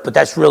planet Earth, but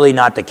that's really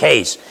not the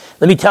case.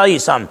 Let me tell you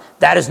something.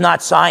 That is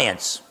not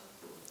science.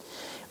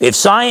 With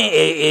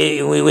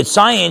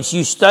science,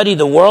 you study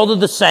the world of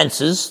the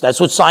senses. That's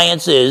what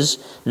science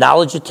is,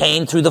 knowledge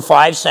attained through the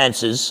five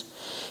senses.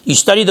 You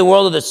study the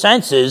world of the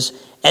senses,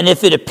 and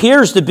if it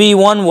appears to be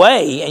one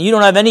way, and you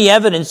don't have any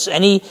evidence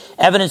of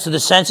the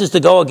senses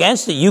to go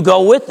against it, you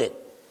go with it.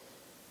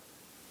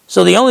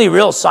 So the only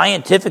real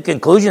scientific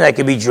conclusion that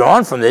can be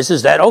drawn from this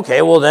is that,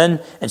 okay, well then,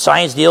 and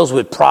science deals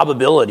with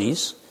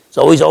probabilities. It's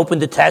always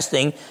open to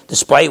testing,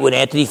 despite what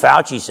Anthony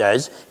Fauci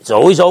says. It's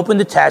always open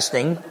to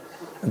testing,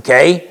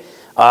 okay?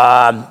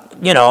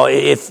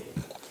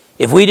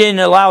 If we didn't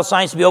allow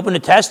science to be open to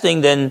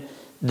testing, then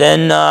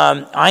then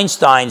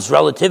Einstein's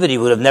relativity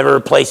would have never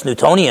replaced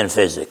Newtonian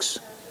physics.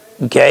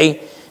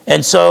 Okay?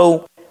 And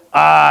so,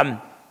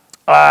 but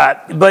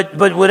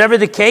whatever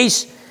the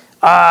case,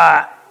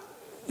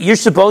 you're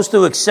supposed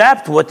to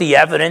accept what the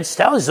evidence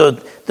tells you.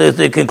 So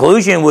the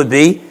conclusion would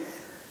be,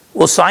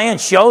 well,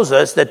 science shows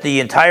us that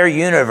the entire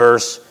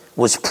universe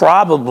was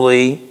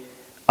probably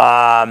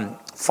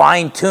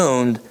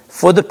fine-tuned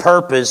for the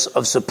purpose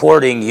of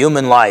supporting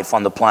human life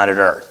on the planet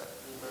Earth.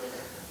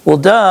 Well,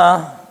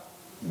 duh.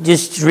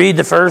 Just read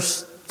the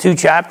first 2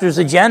 chapters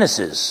of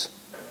Genesis.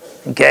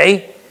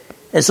 Okay?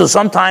 And so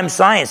sometimes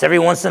science, every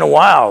once in a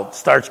while,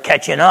 starts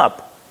catching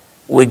up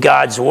with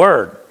God's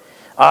Word.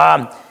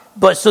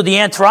 But so the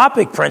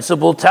anthropic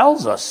principle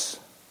tells us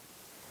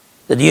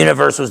that the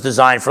universe was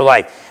designed for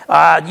life.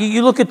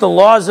 You look at the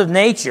laws of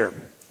nature.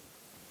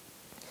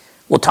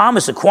 Well,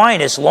 Thomas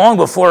Aquinas, long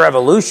before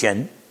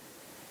evolution,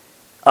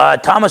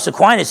 Thomas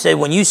Aquinas said,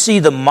 when you see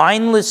the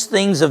mindless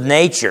things of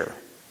nature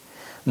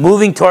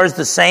moving towards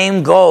the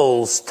same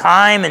goals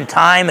time and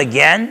time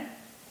again,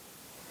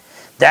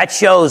 that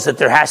shows that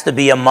there has to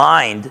be a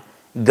mind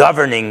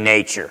governing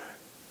nature.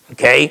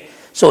 Okay?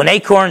 So when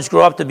acorns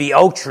grow up to be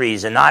oak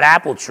trees and not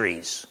apple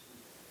trees,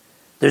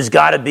 there's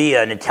got to be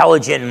an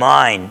intelligent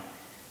mind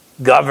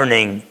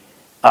governing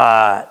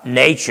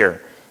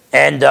nature.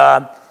 And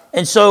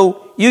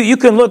so you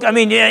can look,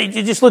 you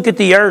just look at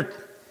the earth.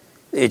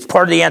 It's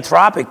part of the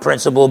anthropic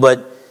principle,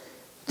 but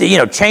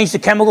change the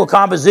chemical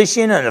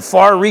composition and the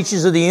far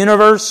reaches of the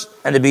universe,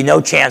 and there'd be no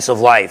chance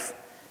of life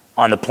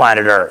on the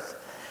planet Earth.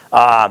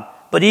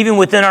 But even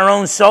within our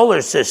own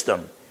solar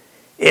system,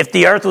 if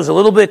the Earth was a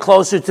little bit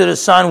closer to the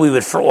sun, we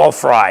would all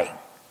fry.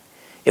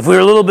 If we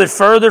were a little bit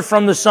further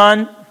from the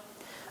sun,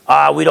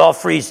 we'd all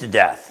freeze to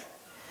death.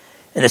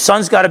 And the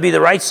sun's got to be the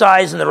right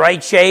size and the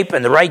right shape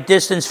and the right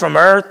distance from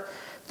Earth.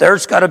 The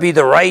Earth's got to be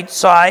the right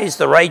size,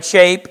 the right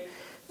shape,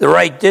 the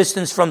right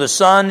distance from the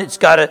sun. It's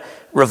got to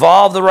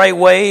revolve the right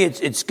way.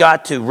 It's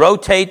got to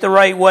rotate the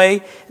right way.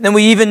 And then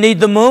we even need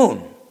the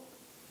moon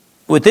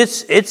with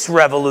its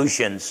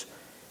revolutions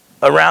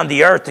around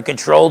the earth to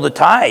control the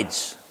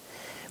tides.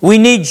 We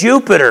need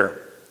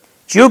Jupiter.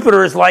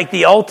 Jupiter is like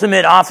the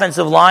ultimate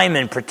offensive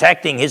lineman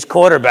protecting his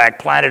quarterback,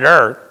 planet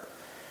Earth,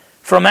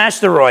 from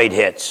asteroid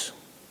hits.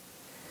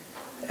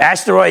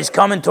 Asteroids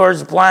coming towards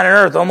the planet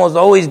Earth almost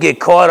always get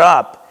caught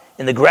up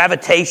in the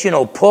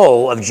gravitational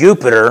pull of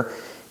Jupiter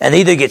and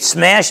either get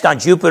smashed on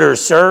Jupiter's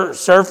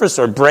surface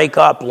or break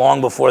up long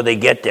before they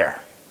get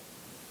there.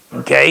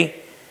 Okay?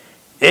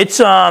 It's,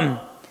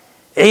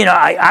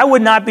 I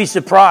would not be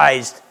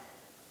surprised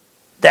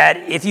that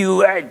if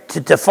you,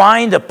 to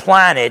find a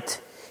planet,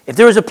 if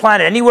there was a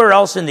planet anywhere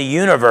else in the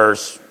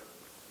universe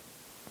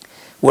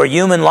where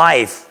human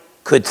life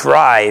could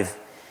thrive,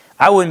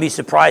 I wouldn't be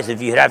surprised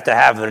if you'd have to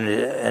have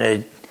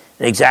an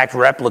exact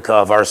replica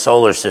of our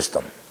solar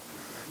system.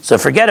 So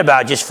forget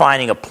about just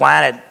finding a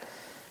planet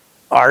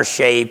our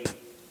shape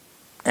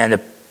and the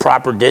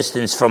proper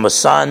distance from a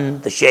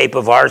sun, the shape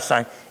of our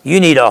sun. You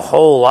need a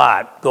whole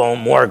lot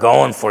more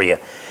going for you.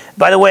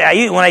 By the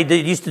way, when I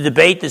used to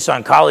debate this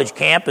on college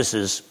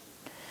campuses,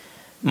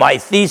 my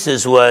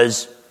thesis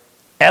was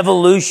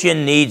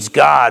evolution needs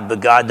God, but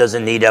God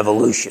doesn't need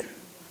evolution.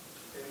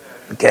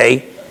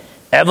 Okay?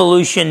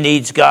 Evolution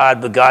needs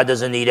God, but God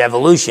doesn't need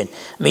evolution.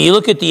 You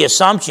look at the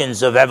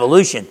assumptions of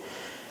evolution.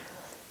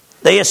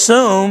 They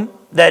assume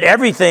that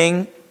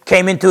everything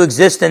came into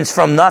existence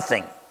from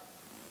nothing.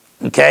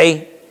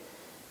 Okay?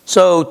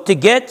 So to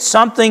get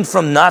something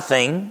from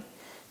nothing,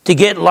 to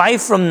get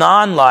life from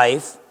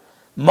non-life,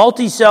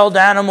 multi-celled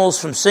animals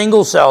from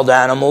single-celled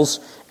animals,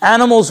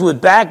 animals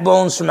with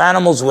backbones from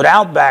animals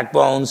without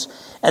backbones,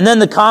 and then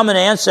the common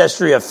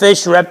ancestry of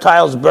fish,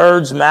 reptiles,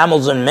 birds,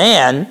 mammals, and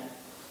man,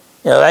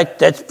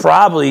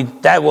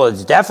 that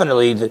was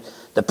definitely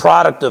the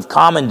product of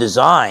common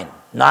design,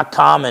 not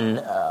common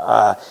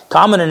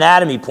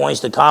anatomy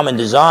points to common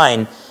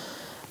design,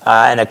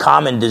 and a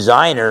common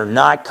designer,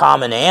 not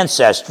common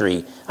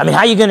ancestry. How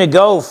are you going to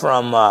go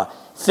from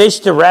fish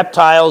to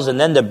reptiles and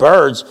then to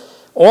birds?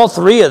 All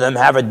three of them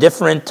have a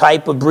different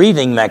type of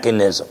breathing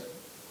mechanism.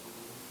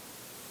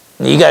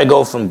 You got to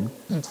go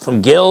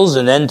from gills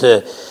and then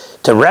to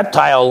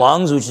reptile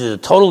lungs, which is a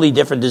totally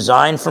different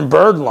design from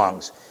bird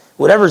lungs.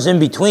 Whatever's in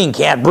between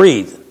can't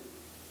breathe.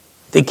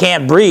 If they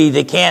can't breathe,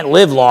 they can't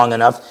live long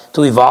enough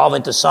to evolve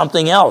into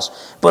something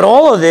else. But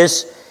all of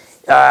this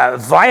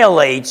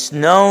violates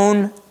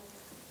known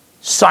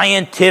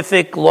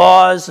scientific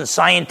laws and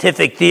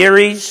scientific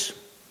theories.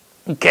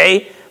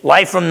 Okay?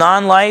 Life from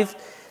non-life,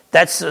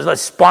 that's a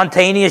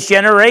spontaneous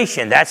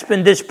generation. That's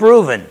been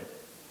disproven.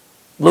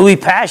 Louis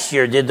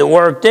Pasteur did the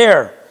work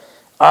there.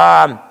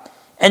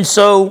 And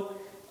so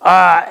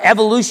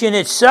evolution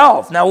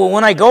itself. Now,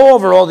 when I go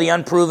over all the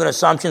unproven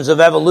assumptions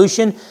of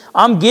evolution,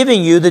 I'm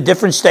giving you the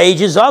different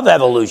stages of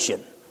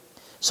evolution.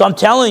 So I'm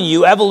telling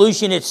you,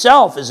 evolution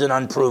itself is an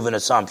unproven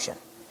assumption.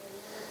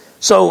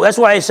 So that's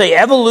why I say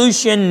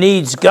evolution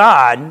needs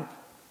God,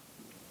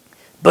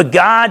 but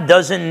God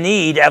doesn't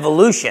need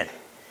evolution.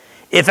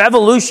 If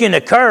evolution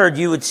occurred,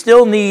 you would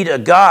still need a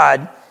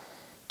God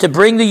to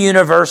bring the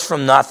universe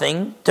from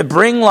nothing, to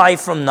bring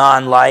life from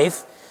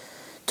non-life,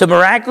 to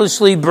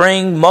miraculously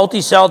bring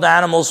multi-celled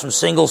animals from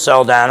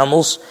single-celled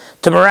animals,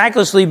 to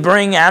miraculously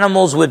bring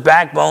animals with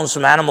backbones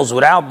from animals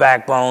without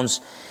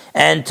backbones,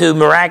 and to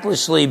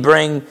miraculously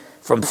bring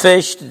from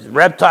fish,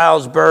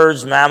 reptiles,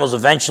 birds, mammals,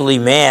 eventually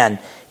man.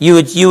 You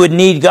would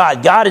need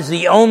God. God is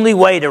the only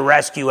way to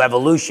rescue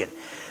evolution.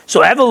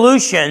 So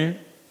evolution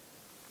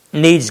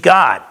needs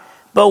God.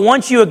 But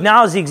once you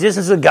acknowledge the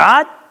existence of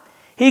God,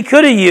 he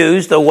could have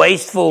used a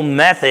wasteful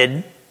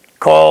method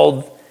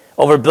called,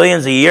 over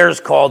billions of years,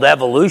 called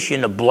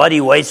evolution, a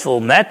bloody, wasteful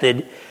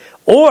method.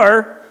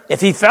 Or,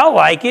 if he felt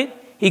like it,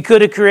 he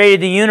could have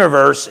created the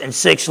universe in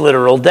 6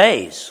 literal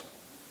days.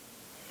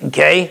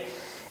 Okay?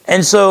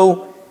 And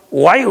so,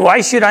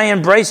 why should I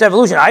embrace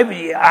evolution?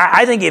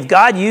 I think if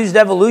God used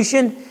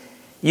evolution,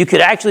 you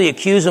could actually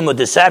accuse him of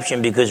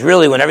deception, because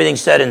really, when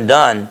everything's said and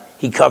done,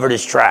 he covered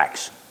his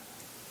tracks.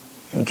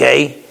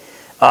 Okay?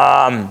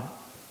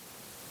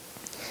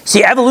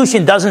 See,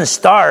 evolution doesn't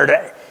start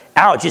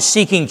out just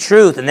seeking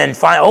truth and then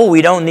find,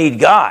 we don't need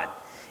God.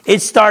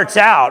 It starts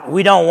out,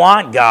 we don't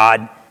want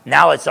God,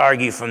 now let's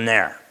argue from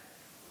there.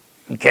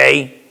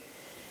 Okay?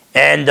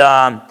 And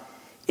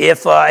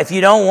if you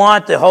don't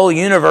want the whole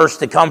universe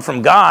to come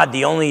from God,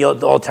 the only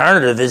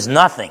alternative is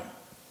nothing.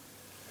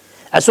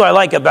 That's what I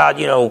like about,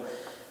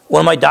 one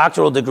of my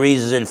doctoral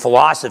degrees is in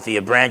philosophy,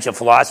 a branch of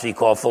philosophy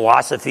called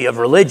philosophy of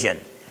religion.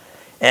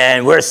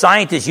 And where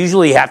scientists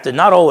usually have to,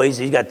 not always,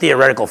 you've got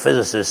theoretical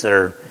physicists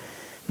that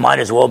might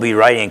as well be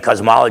writing,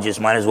 cosmologists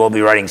might as well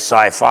be writing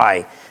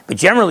sci-fi. But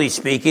generally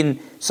speaking,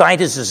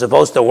 scientists are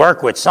supposed to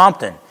work with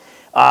something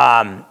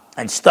and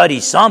study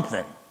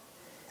something.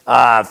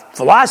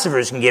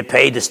 Philosophers can get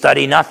paid to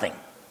study nothing.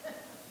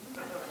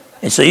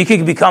 And so you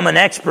could become an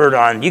expert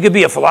you could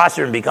be a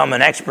philosopher and become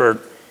an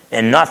expert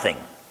in nothing.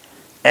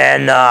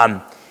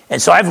 And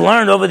so I've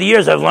learned over the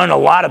years, I've learned a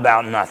lot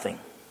about nothing.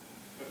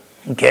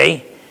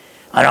 Okay?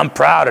 And I'm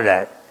proud of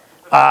that.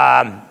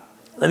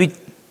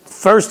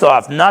 First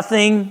off,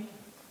 nothing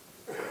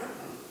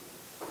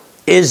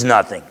is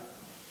nothing.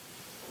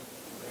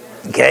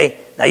 Okay?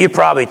 Now you're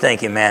probably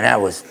thinking, man, that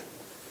was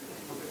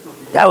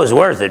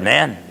worth it,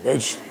 man.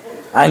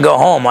 I can go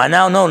home. I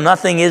now know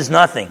nothing is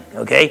nothing.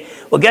 Okay?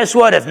 Well, guess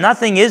what? If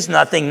nothing is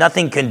nothing,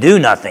 nothing can do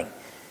nothing.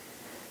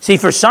 See,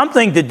 for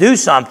something to do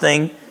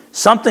something,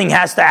 something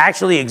has to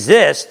actually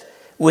exist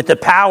with the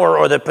power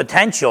or the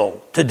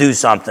potential to do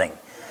something.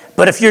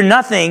 But if you're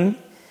nothing,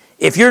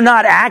 if you're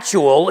not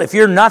actual, if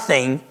you're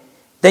nothing,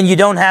 then you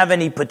don't have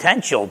any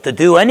potential to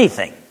do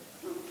anything.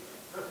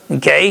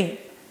 Okay?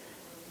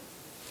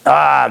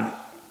 I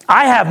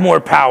have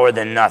more power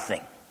than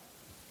nothing.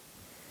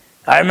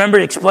 I remember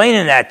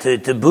explaining that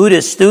to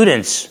Buddhist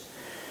students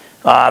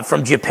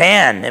from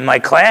Japan in my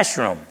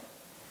classroom.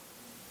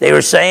 They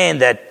were saying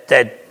that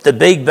the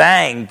Big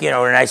Bang,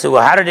 and I said,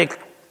 well,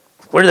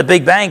 where did the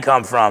Big Bang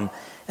come from?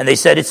 And they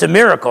said, it's a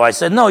miracle. I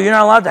said, no, you're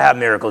not allowed to have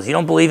miracles. You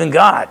don't believe in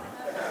God.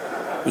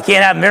 You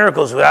can't have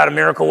miracles without a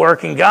miracle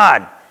working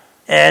God.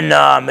 And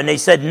they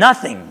said,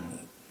 nothing.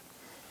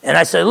 And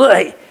I said,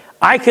 look,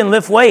 I can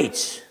lift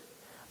weights.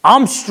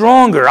 I'm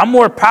stronger. I'm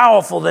more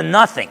powerful than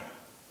nothing.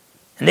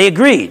 And they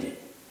agreed.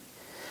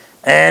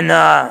 And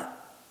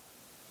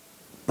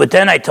but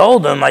then I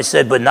told them, I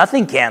said, but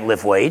nothing can't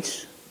lift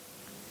weights.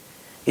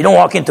 You don't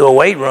walk into a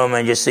weight room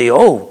and just see,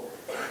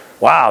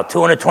 wow,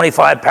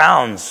 225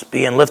 pounds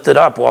being lifted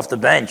up off the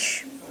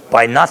bench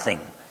by nothing.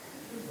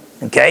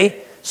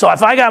 Okay? So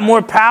if I got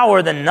more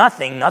power than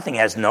nothing, nothing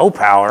has no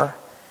power.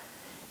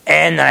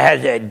 And I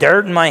had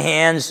dirt in my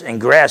hands and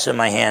grass in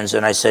my hands.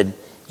 And I said,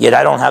 yet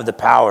I don't have the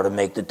power to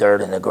make the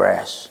dirt and the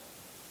grass.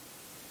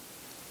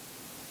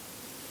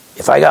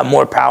 If I got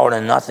more power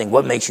than nothing,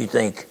 what makes you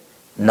think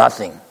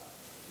nothing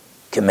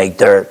can make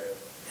dirt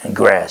and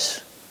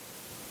grass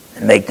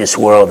and make this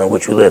world in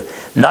which we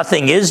live?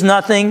 Nothing is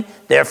nothing,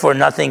 therefore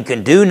nothing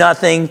can do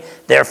nothing,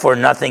 therefore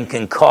nothing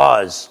can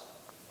cause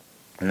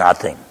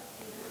nothing.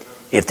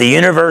 If the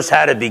universe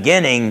had a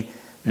beginning,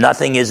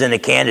 nothing isn't a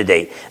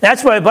candidate.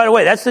 That's why, by the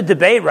way, that's the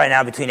debate right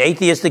now between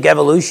atheistic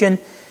evolution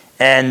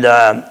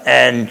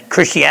and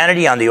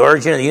Christianity on the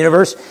origin of the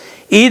universe.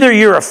 Either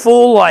you're a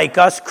fool like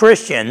us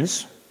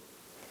Christians,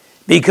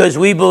 because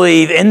we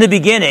believe in the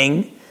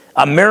beginning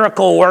a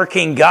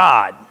miracle-working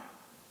God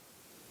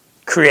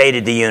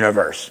created the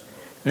universe.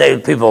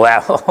 And people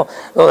laugh, oh,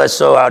 that's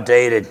so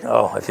outdated.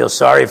 Oh, I feel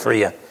sorry for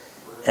you.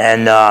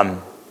 And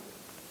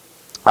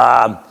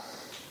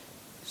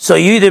so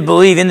you either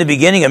believe in the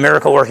beginning a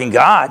miracle-working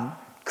God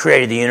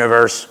created the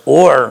universe,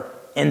 or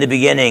in the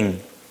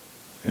beginning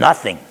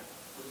nothing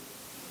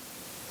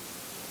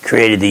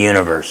created the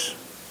universe.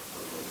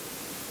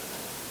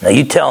 Now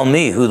you tell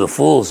me who the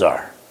fools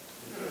are.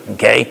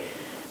 Okay?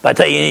 But I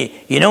tell you,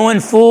 when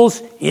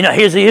fools,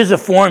 here's a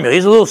formula.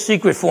 Here's a little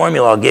secret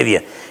formula I'll give you.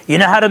 You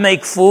know how to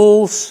make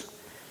fools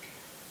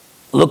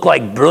look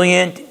like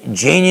brilliant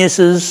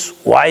geniuses,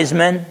 wise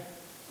men?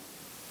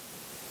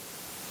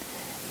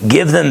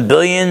 Give them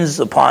billions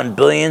upon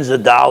billions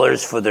of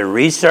dollars for their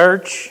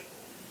research.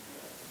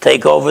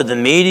 Take over the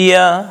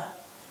media.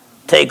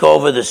 take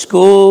over the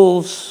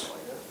schools,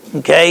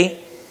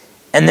 okay?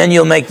 And then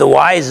you'll make the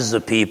wisest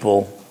of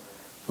people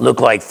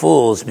look like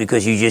fools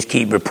because you just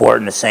keep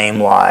reporting the same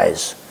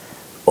lies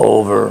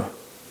over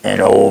and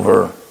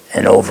over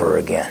and over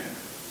again,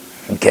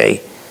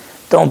 okay?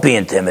 Don't be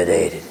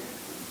intimidated.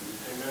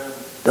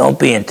 Don't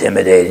be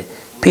intimidated.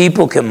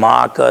 People can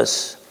mock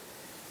us.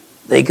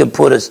 They can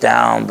put us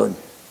down, but,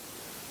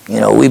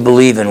 we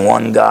believe in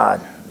one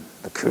God,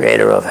 the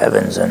creator of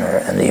heavens and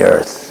the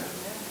earth.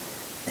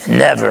 And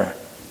never,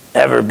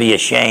 ever be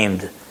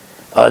ashamed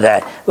of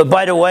that. But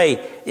by the way,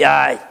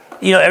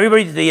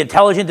 everybody, the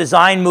intelligent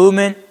design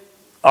movement,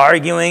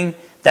 arguing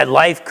that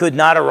life could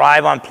not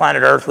arrive on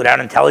planet Earth without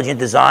intelligent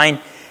design.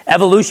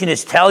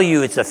 Evolutionists tell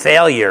you it's a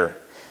failure,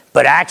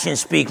 but actions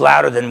speak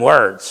louder than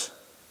words.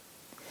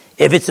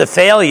 If it's a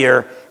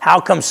failure, how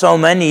come so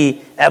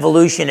many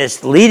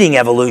evolutionists, leading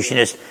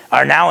evolutionists,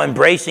 are now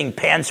embracing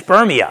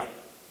panspermia?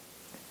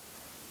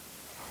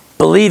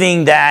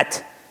 Believing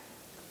that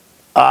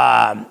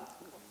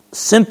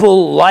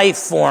simple life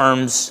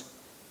forms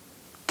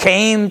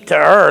came to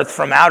Earth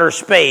from outer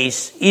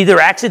space, either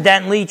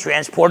accidentally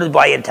transported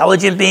by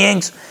intelligent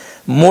beings,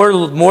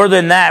 more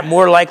than that,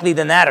 more likely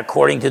than that,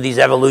 according to these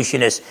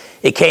evolutionists,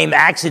 it came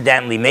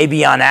accidentally,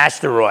 maybe on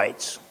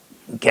asteroids.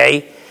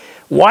 Okay?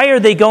 Why are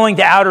they going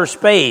to outer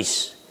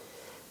space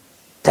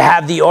to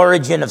have the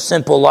origin of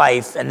simple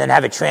life and then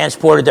have it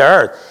transported to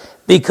Earth?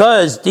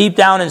 Because deep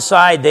down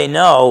inside they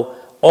know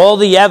all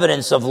the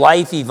evidence of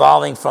life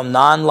evolving from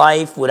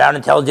non-life without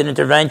intelligent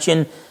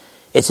intervention,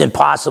 it's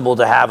impossible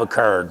to have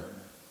occurred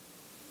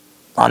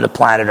on the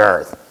planet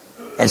Earth.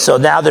 And so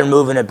now they're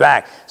moving it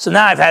back. So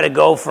now I've had to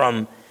go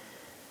from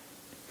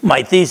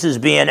my thesis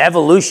being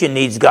evolution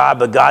needs God,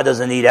 but God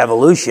doesn't need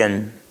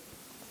evolution.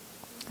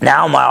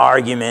 Now my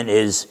argument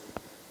is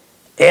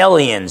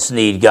aliens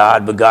need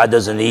God, but God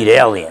doesn't need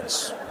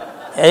aliens.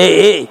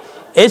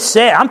 It's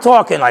sad. I'm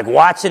talking like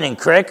Watson and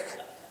Crick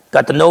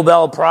got the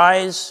Nobel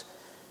Prize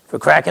for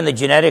cracking the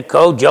genetic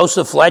code.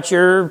 Joseph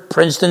Fletcher,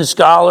 Princeton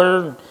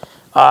scholar,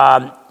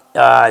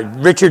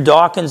 Richard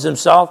Dawkins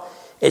himself.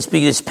 It's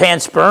this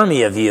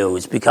panspermia view.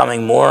 It's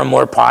becoming more and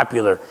more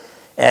popular.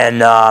 And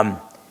no.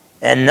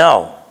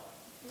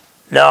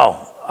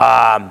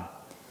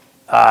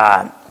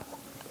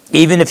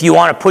 Even if you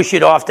want to push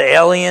it off to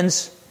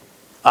aliens,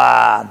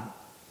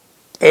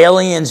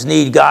 aliens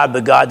need God,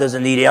 but God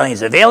doesn't need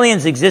aliens. If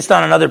aliens exist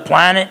on another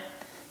planet,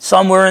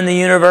 somewhere in the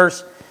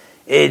universe,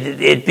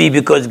 it'd be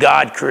because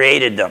God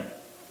created them.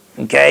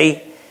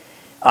 Okay?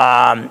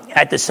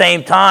 At the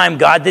same time,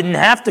 God didn't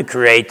have to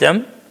create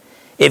them.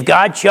 If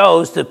God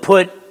chose to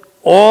put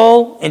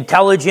all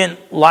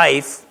intelligent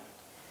life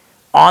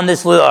on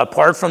this little,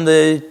 apart from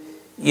the,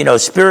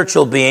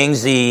 spiritual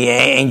beings, the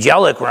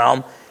angelic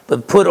realm,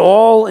 but put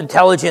all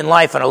intelligent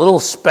life on a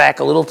little speck,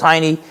 a little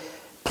tiny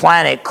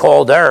planet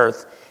called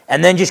Earth,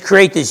 and then just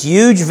create this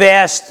huge,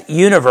 vast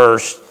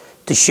universe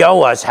to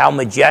show us how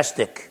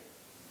majestic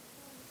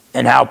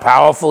and how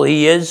powerful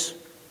He is,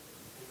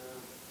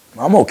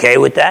 I'm okay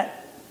with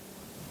that.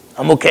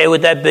 I'm okay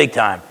with that big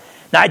time.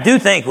 Now, I do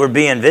think we're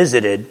being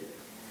visited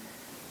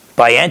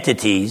by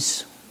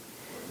entities,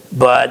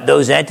 but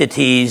those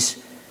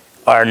entities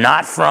are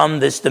not from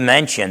this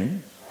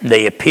dimension.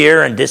 They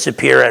appear and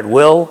disappear at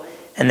will,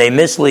 and they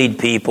mislead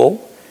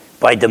people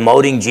by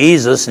demoting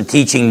Jesus and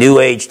teaching New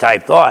Age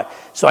type thought.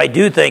 So I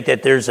do think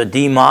that there's a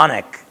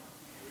demonic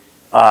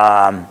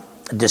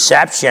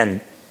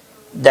deception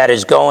that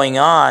is going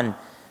on.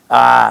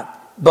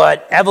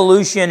 But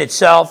evolution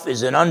itself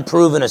is an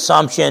unproven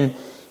assumption,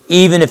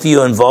 even if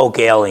you invoke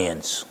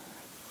aliens.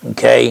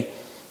 Okay?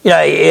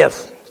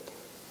 If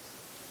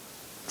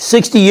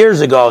 60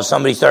 years ago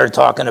somebody started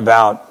talking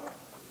about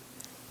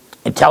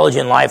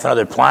intelligent life on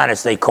other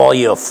planets, they call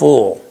you a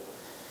fool.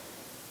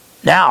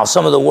 Now,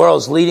 some of the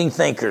world's leading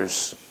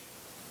thinkers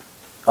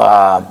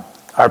are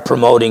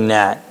promoting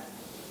that.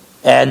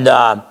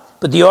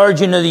 But the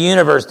origin of the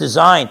universe,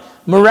 design,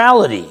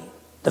 morality,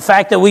 the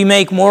fact that we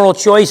make moral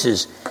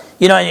choices.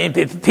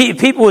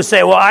 People would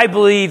say, well, I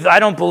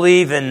don't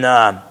believe in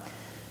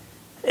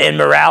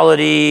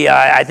morality.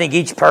 I think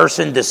each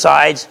person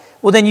decides.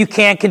 Well, then you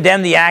can't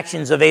condemn the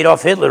actions of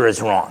Adolf Hitler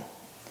as wrong.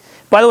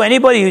 By the way,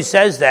 anybody who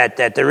says that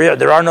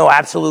there are no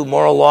absolute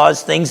moral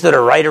laws, things that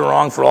are right or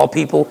wrong for all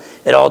people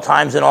at all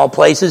times and all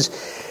places,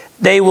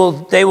 they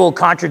will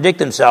contradict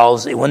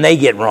themselves when they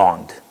get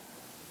wronged.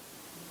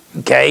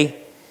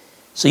 Okay?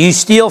 So you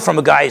steal from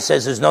a guy who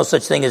says there's no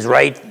such thing as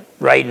right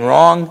and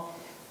wrong.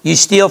 You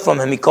steal from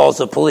him, he calls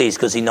the police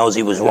because he knows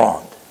he was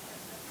wronged.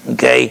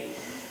 Okay?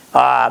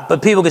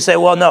 But people can say,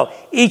 well, no,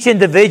 each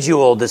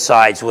individual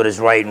decides what is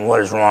right and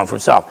what is wrong for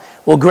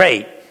himself. Well,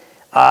 great.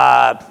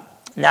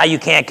 Now you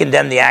can't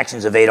condemn the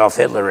actions of Adolf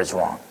Hitler as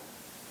wrong.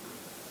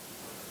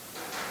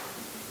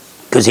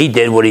 Because he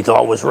did what he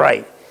thought was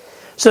right.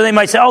 So they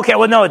might say, okay,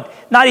 well, no,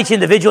 not each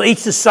individual, each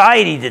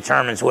society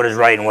determines what is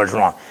right and what is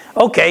wrong.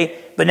 Okay,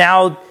 but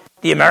now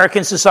the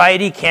American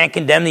society can't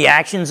condemn the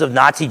actions of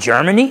Nazi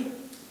Germany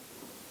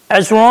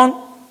as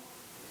wrong?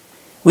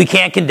 We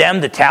can't condemn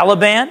the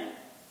Taliban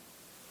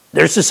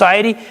their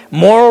society.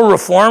 Moral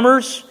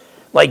reformers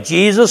like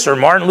Jesus or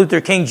Martin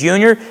Luther King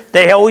Jr.,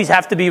 they always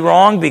have to be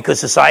wrong because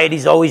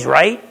society's always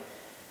right.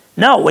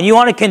 No, when you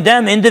want to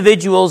condemn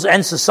individuals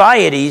and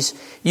societies,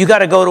 you got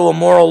to go to a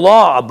moral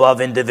law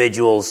above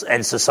individuals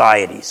and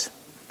societies.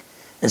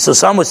 And so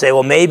some would say,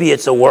 well, maybe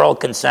it's a world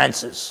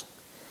consensus.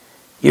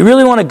 You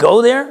really want to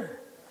go there?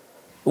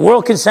 The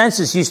world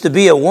consensus used to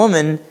be a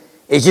woman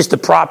is just the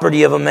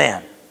property of a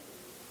man.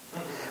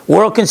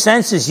 World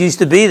consensus used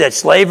to be that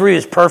slavery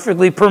is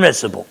perfectly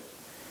permissible.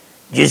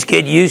 Just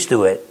get used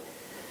to it.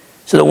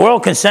 So the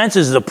world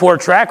consensus is a poor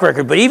track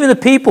record, but even the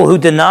people who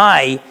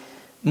deny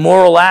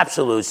moral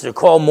absolutes, they're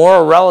called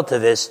moral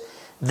relativists,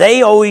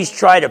 they always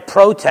try to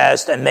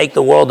protest and make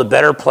the world a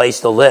better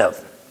place to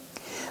live.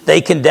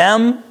 They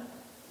condemn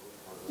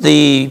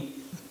the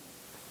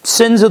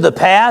sins of the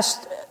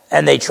past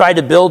and they try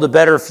to build a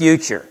better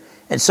future.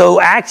 And so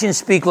actions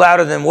speak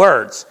louder than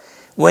words.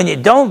 When you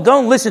don't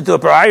listen to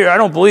it, I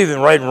don't believe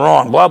in right and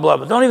wrong, blah, blah,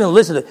 but don't even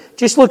listen to it.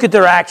 Just look at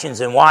their actions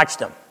and watch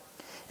them.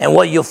 And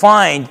what you'll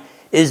find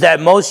is that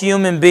most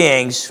human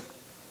beings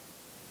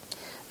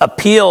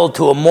appeal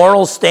to a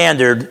moral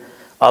standard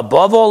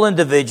above all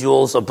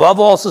individuals, above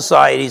all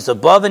societies,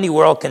 above any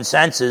world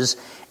consensus,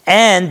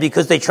 and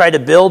because they try to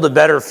build a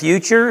better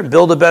future,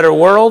 build a better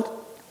world,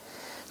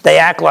 they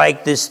act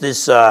like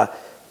this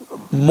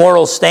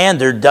moral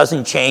standard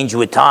doesn't change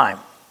with time.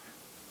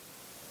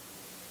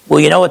 Well,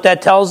 you know what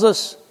that tells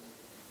us?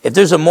 If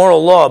there's a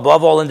moral law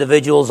above all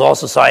individuals, all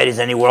societies,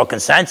 any world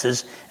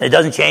consensus, and it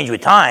doesn't change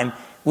with time,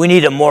 we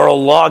need a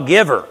moral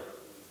lawgiver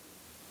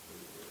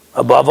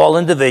above all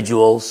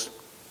individuals,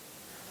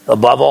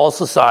 above all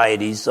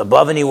societies,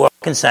 above any world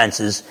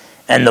consensus,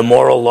 and the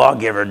moral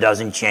lawgiver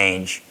doesn't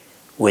change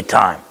with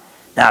time.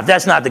 Now, if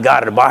that's not the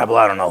God of the Bible,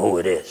 I don't know who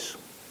it is.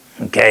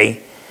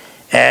 Okay?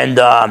 And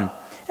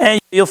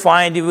you'll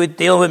find with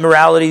dealing with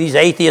morality, these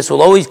atheists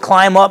will always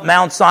climb up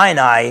Mount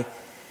Sinai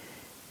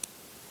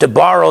to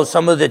borrow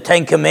some of the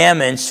Ten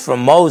Commandments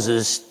from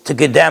Moses to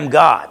condemn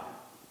God.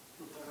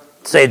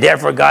 Say,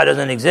 therefore, God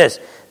doesn't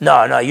exist.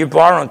 No, you're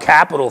borrowing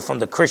capital from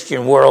the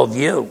Christian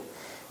worldview.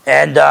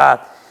 And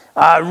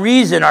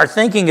reason, our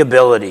thinking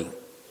ability.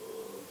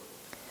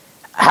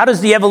 How does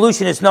the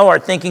evolutionists know our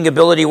thinking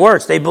ability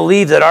works? They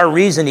believe that our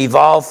reason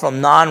evolved from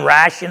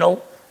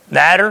non-rational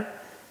matter.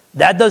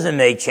 That doesn't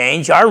make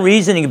change. Our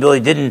reasoning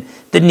ability didn't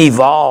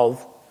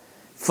evolve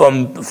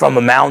from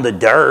a mound of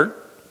dirt.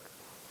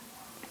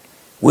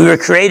 We were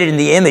created in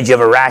the image of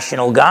a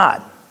rational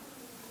God.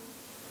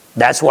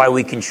 That's why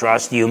we can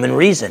trust human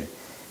reason,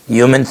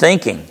 human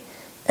thinking.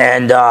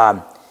 And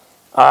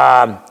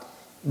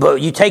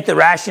but you take the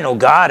rational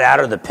God out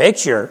of the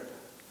picture,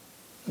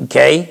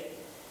 okay?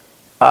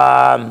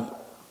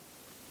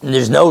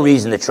 There's no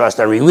reason to trust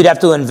our reason. We'd have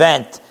to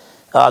invent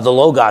the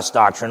Logos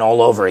doctrine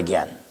all over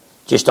again,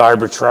 just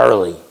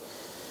arbitrarily.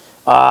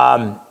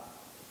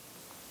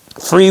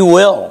 Free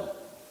will,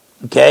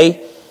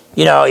 okay?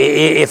 You know,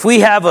 if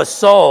we have a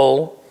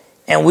soul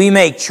and we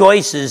make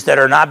choices that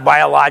are not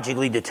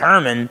biologically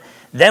determined,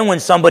 then when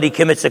somebody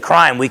commits a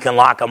crime, we can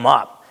lock them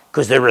up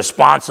because they're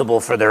responsible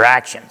for their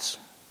actions.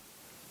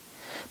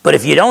 But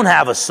if you don't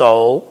have a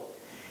soul,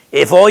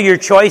 if all your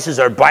choices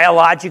are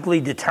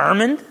biologically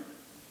determined,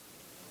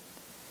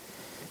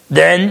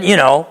 then, you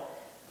know,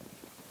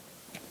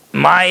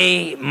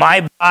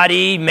 my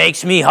body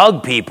makes me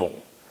hug people.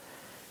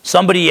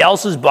 Somebody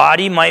else's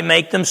body might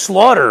make them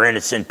slaughter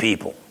innocent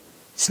people.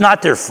 It's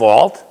not their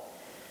fault.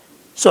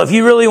 So if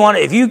you really want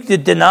to, if you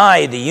could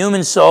deny the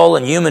human soul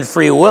and human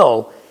free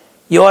will,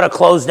 you ought to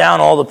close down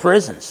all the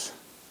prisons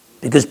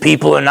because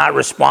people are not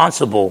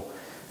responsible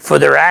for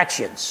their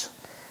actions.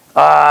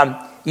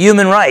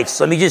 Human rights.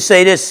 Let me just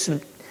say this. In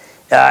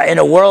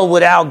a world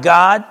without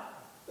God,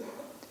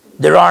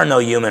 there are no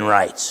human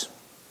rights.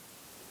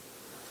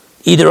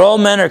 Either all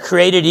men are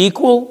created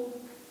equal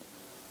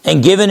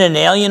and given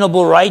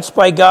inalienable rights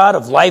by God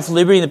of life,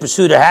 liberty, and the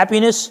pursuit of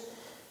happiness,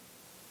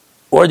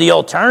 or the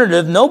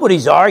alternative,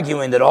 nobody's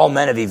arguing that all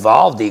men have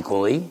evolved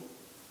equally.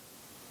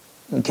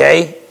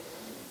 Okay?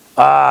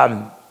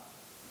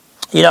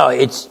 You know,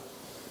 it's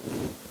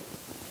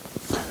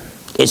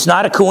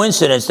not a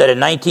coincidence that in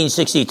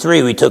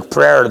 1963 we took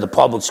prayer to the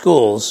public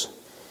schools,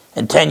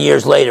 and 10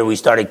 years later we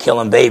started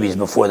killing babies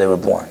before they were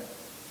born.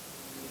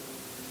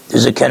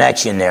 There's a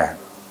connection there.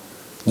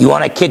 You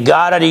want to kick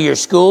God out of your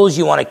schools?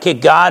 You want to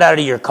kick God out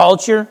of your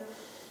culture?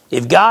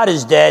 If God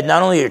is dead,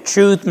 not only are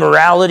truth,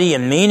 morality,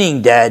 and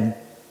meaning dead,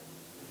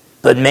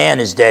 but man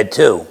is dead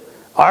too.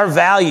 Our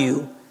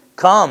value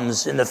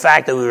comes in the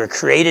fact that we were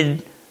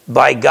created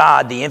by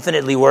God, the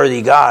infinitely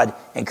worthy God,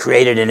 and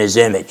created in His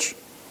image.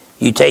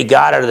 You take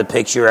God out of the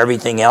picture,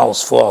 everything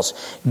else falls.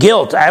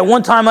 Guilt. At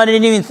one time, I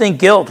didn't even think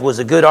guilt was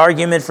a good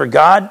argument for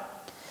God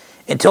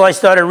until I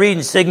started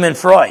reading Sigmund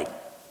Freud.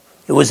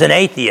 He was an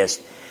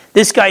atheist.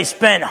 This guy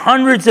spent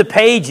hundreds of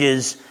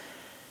pages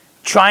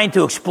trying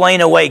to explain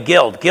away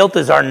guilt. Guilt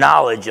is our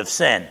knowledge of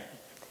sin.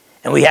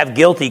 And we have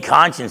guilty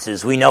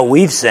consciences. We know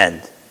we've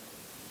sinned.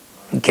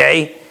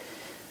 Okay?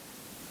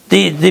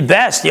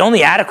 The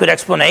only adequate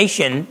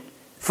explanation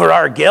for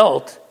our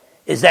guilt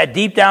is that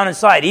deep down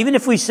inside, even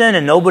if we sin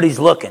and nobody's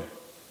looking,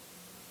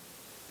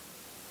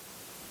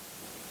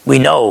 we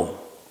know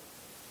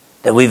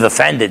that we've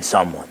offended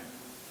someone.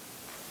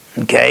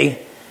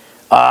 Okay?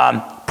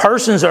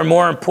 Persons are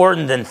more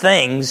important than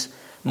things.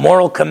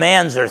 Moral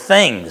commands are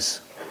things.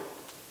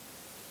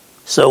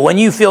 So when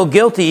you feel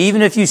guilty,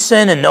 even if you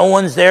sin and no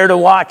one's there to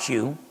watch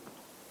you,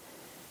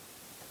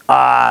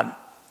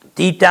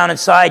 deep down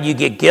inside you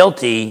get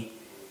guilty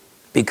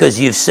because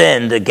you've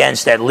sinned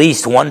against at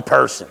least one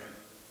person.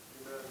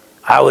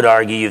 I would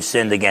argue you've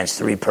sinned against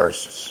three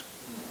persons: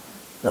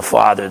 the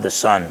Father, the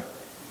Son,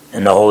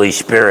 and the Holy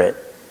Spirit.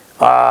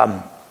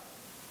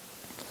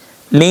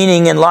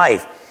 Meaning in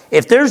life.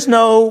 If there's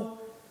no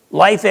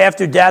life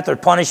after death or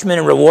punishment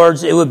and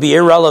rewards, it would be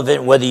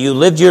irrelevant whether you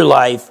lived your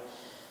life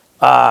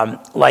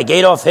like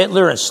Adolf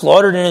Hitler and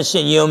slaughtered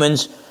innocent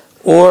humans,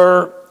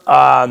 or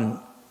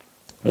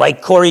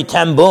like Corrie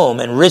ten Boom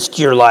and risked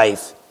your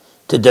life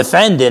to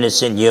defend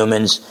innocent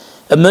humans.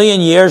 A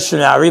million years from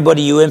now,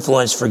 everybody you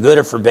influence, for good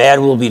or for bad,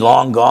 will be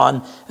long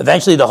gone.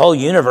 Eventually the whole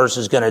universe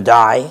is going to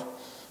die.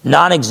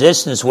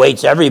 Non-existence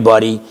waits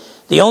everybody.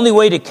 The only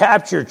way to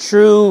capture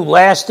true,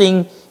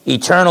 lasting,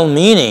 eternal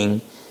meaning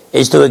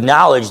is to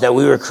acknowledge that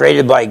we were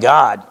created by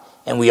God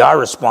and we are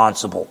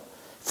responsible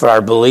for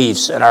our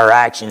beliefs and our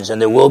actions, and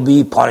there will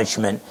be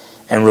punishment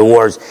and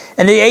rewards.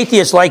 And the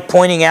atheists like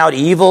pointing out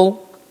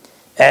evil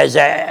as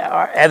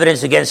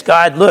evidence against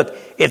God. Look,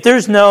 if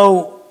there's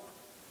no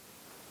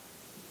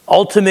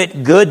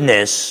ultimate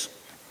goodness,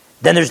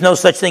 then there's no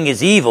such thing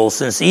as evil,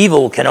 since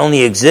evil can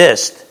only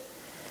exist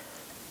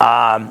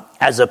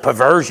as a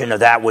perversion of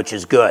that which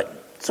is good.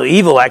 So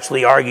evil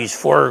actually argues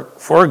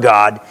for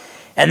God.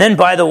 And then,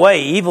 by the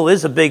way, evil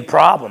is a big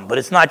problem, but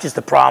it's not just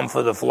a problem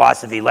for the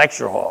philosophy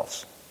lecture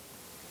halls.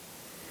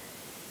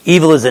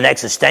 Evil is an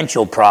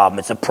existential problem.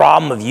 It's a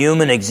problem of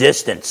human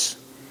existence.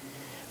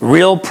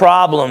 Real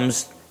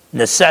problems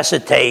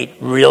necessitate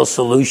real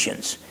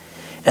solutions.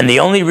 And the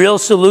only real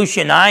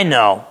solution I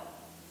know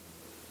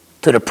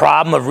to the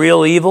problem of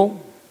real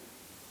evil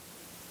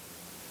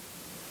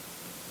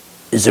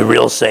is a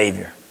real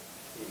Savior.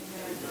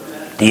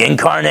 The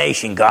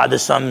incarnation, God the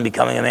Son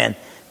becoming a man,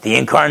 the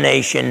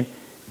incarnation,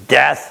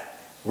 death,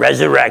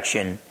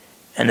 resurrection,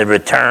 and the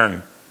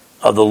return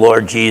of the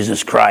Lord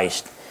Jesus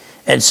Christ.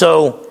 And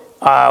so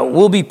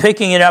we'll be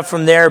picking it up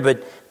from there,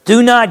 but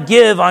do not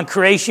give on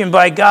creation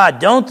by God.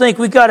 Don't think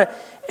we got to,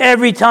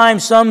 every time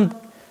some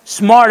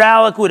smart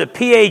aleck with a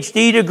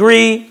PhD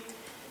degree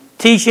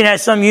teaching at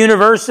some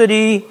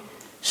university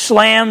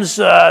slams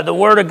the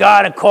Word of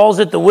God and calls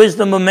it the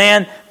wisdom of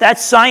man,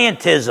 that's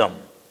scientism.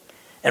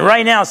 And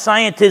right now,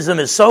 scientism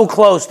is so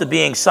close to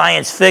being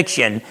science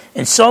fiction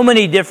in so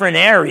many different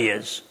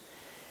areas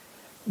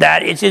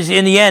that it's just,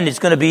 in the end, it's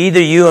going to be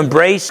either you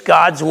embrace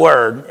God's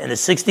Word and the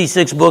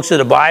 66 books of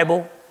the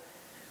Bible,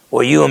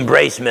 or you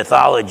embrace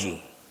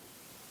mythology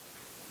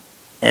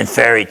and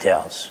fairy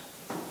tales.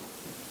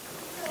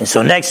 And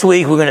so next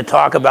week, we're going to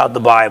talk about the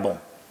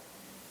Bible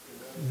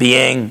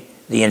being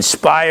the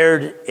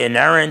inspired,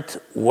 inerrant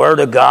Word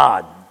of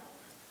God,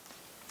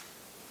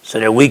 so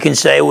that we can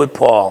say with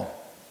Paul,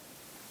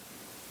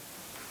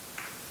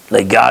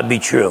 let God be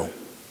true,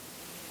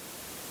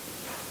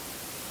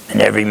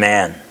 and every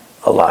man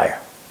a liar.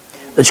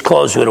 Let's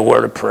close with a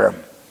word of prayer.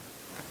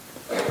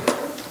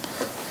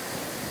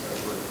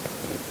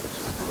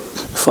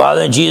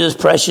 Father, in Jesus'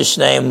 precious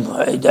name,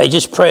 I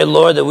just pray,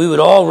 Lord, that we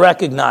would all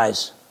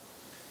recognize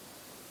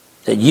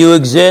that you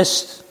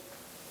exist,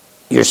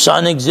 your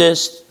Son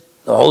exists,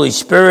 the Holy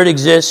Spirit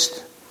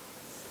exists,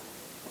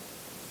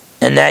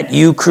 and that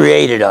you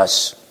created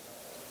us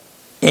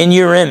in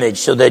your image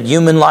so that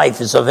human life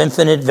is of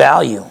infinite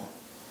value.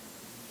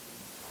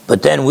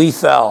 But then we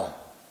fell.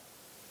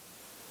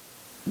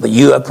 But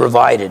you have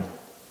provided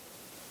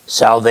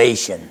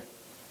salvation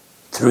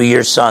through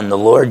your Son, the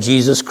Lord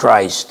Jesus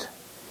Christ,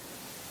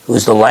 who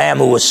is the Lamb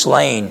who was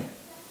slain,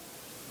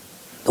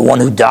 the one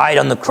who died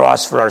on the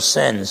cross for our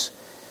sins.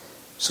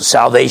 So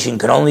salvation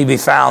can only be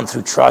found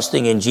through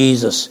trusting in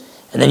Jesus.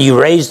 And then you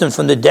raised him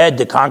from the dead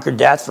to conquer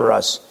death for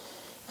us.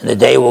 And the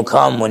day will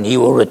come when he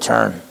will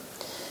return.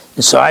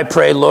 And so I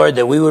pray, Lord,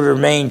 that we would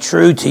remain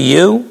true to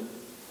you,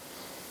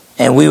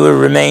 and we would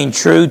remain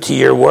true to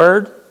your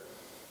word,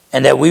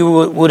 and that we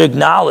would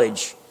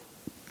acknowledge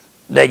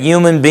that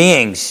human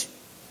beings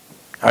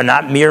are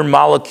not mere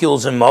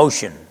molecules in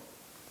motion.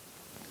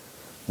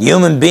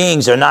 Human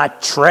beings are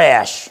not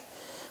trash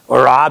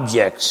or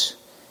objects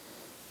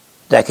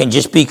that can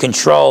just be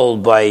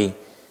controlled by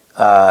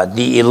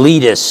the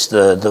elitists,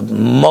 the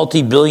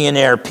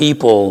multi-billionaire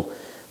people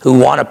who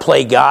want to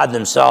play God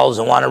themselves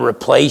and want to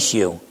replace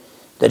you.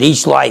 That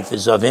each life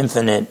is of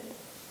infinite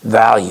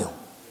value.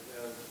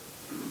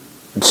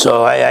 And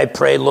so I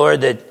pray,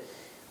 Lord, that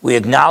we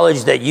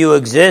acknowledge that you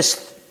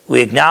exist.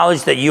 We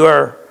acknowledge that you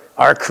are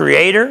our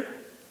creator.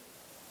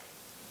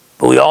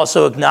 But we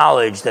also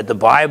acknowledge that the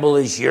Bible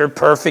is your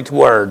perfect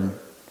word.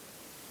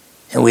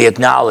 And we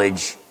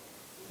acknowledge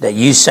that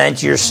you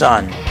sent your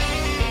Son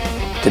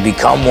to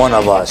become one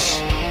of us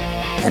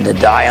and to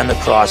die on the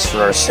cross for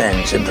our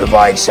sins and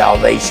provide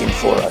salvation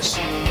for us.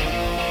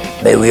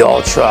 May we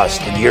all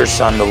trust in your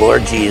Son, the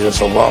Lord Jesus,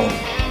 alone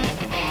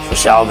for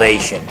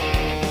salvation.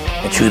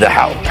 And through the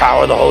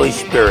power of the Holy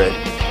Spirit,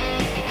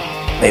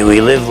 may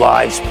we live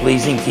lives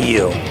pleasing to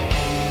you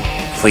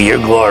for your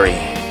glory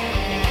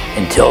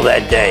until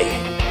that day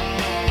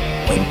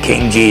when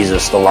King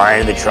Jesus, the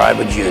Lion of the tribe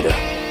of Judah,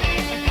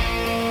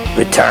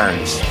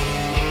 returns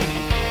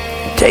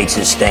and takes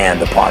his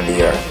stand upon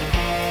the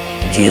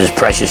earth. In Jesus'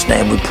 precious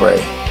name we pray.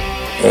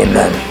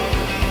 Amen.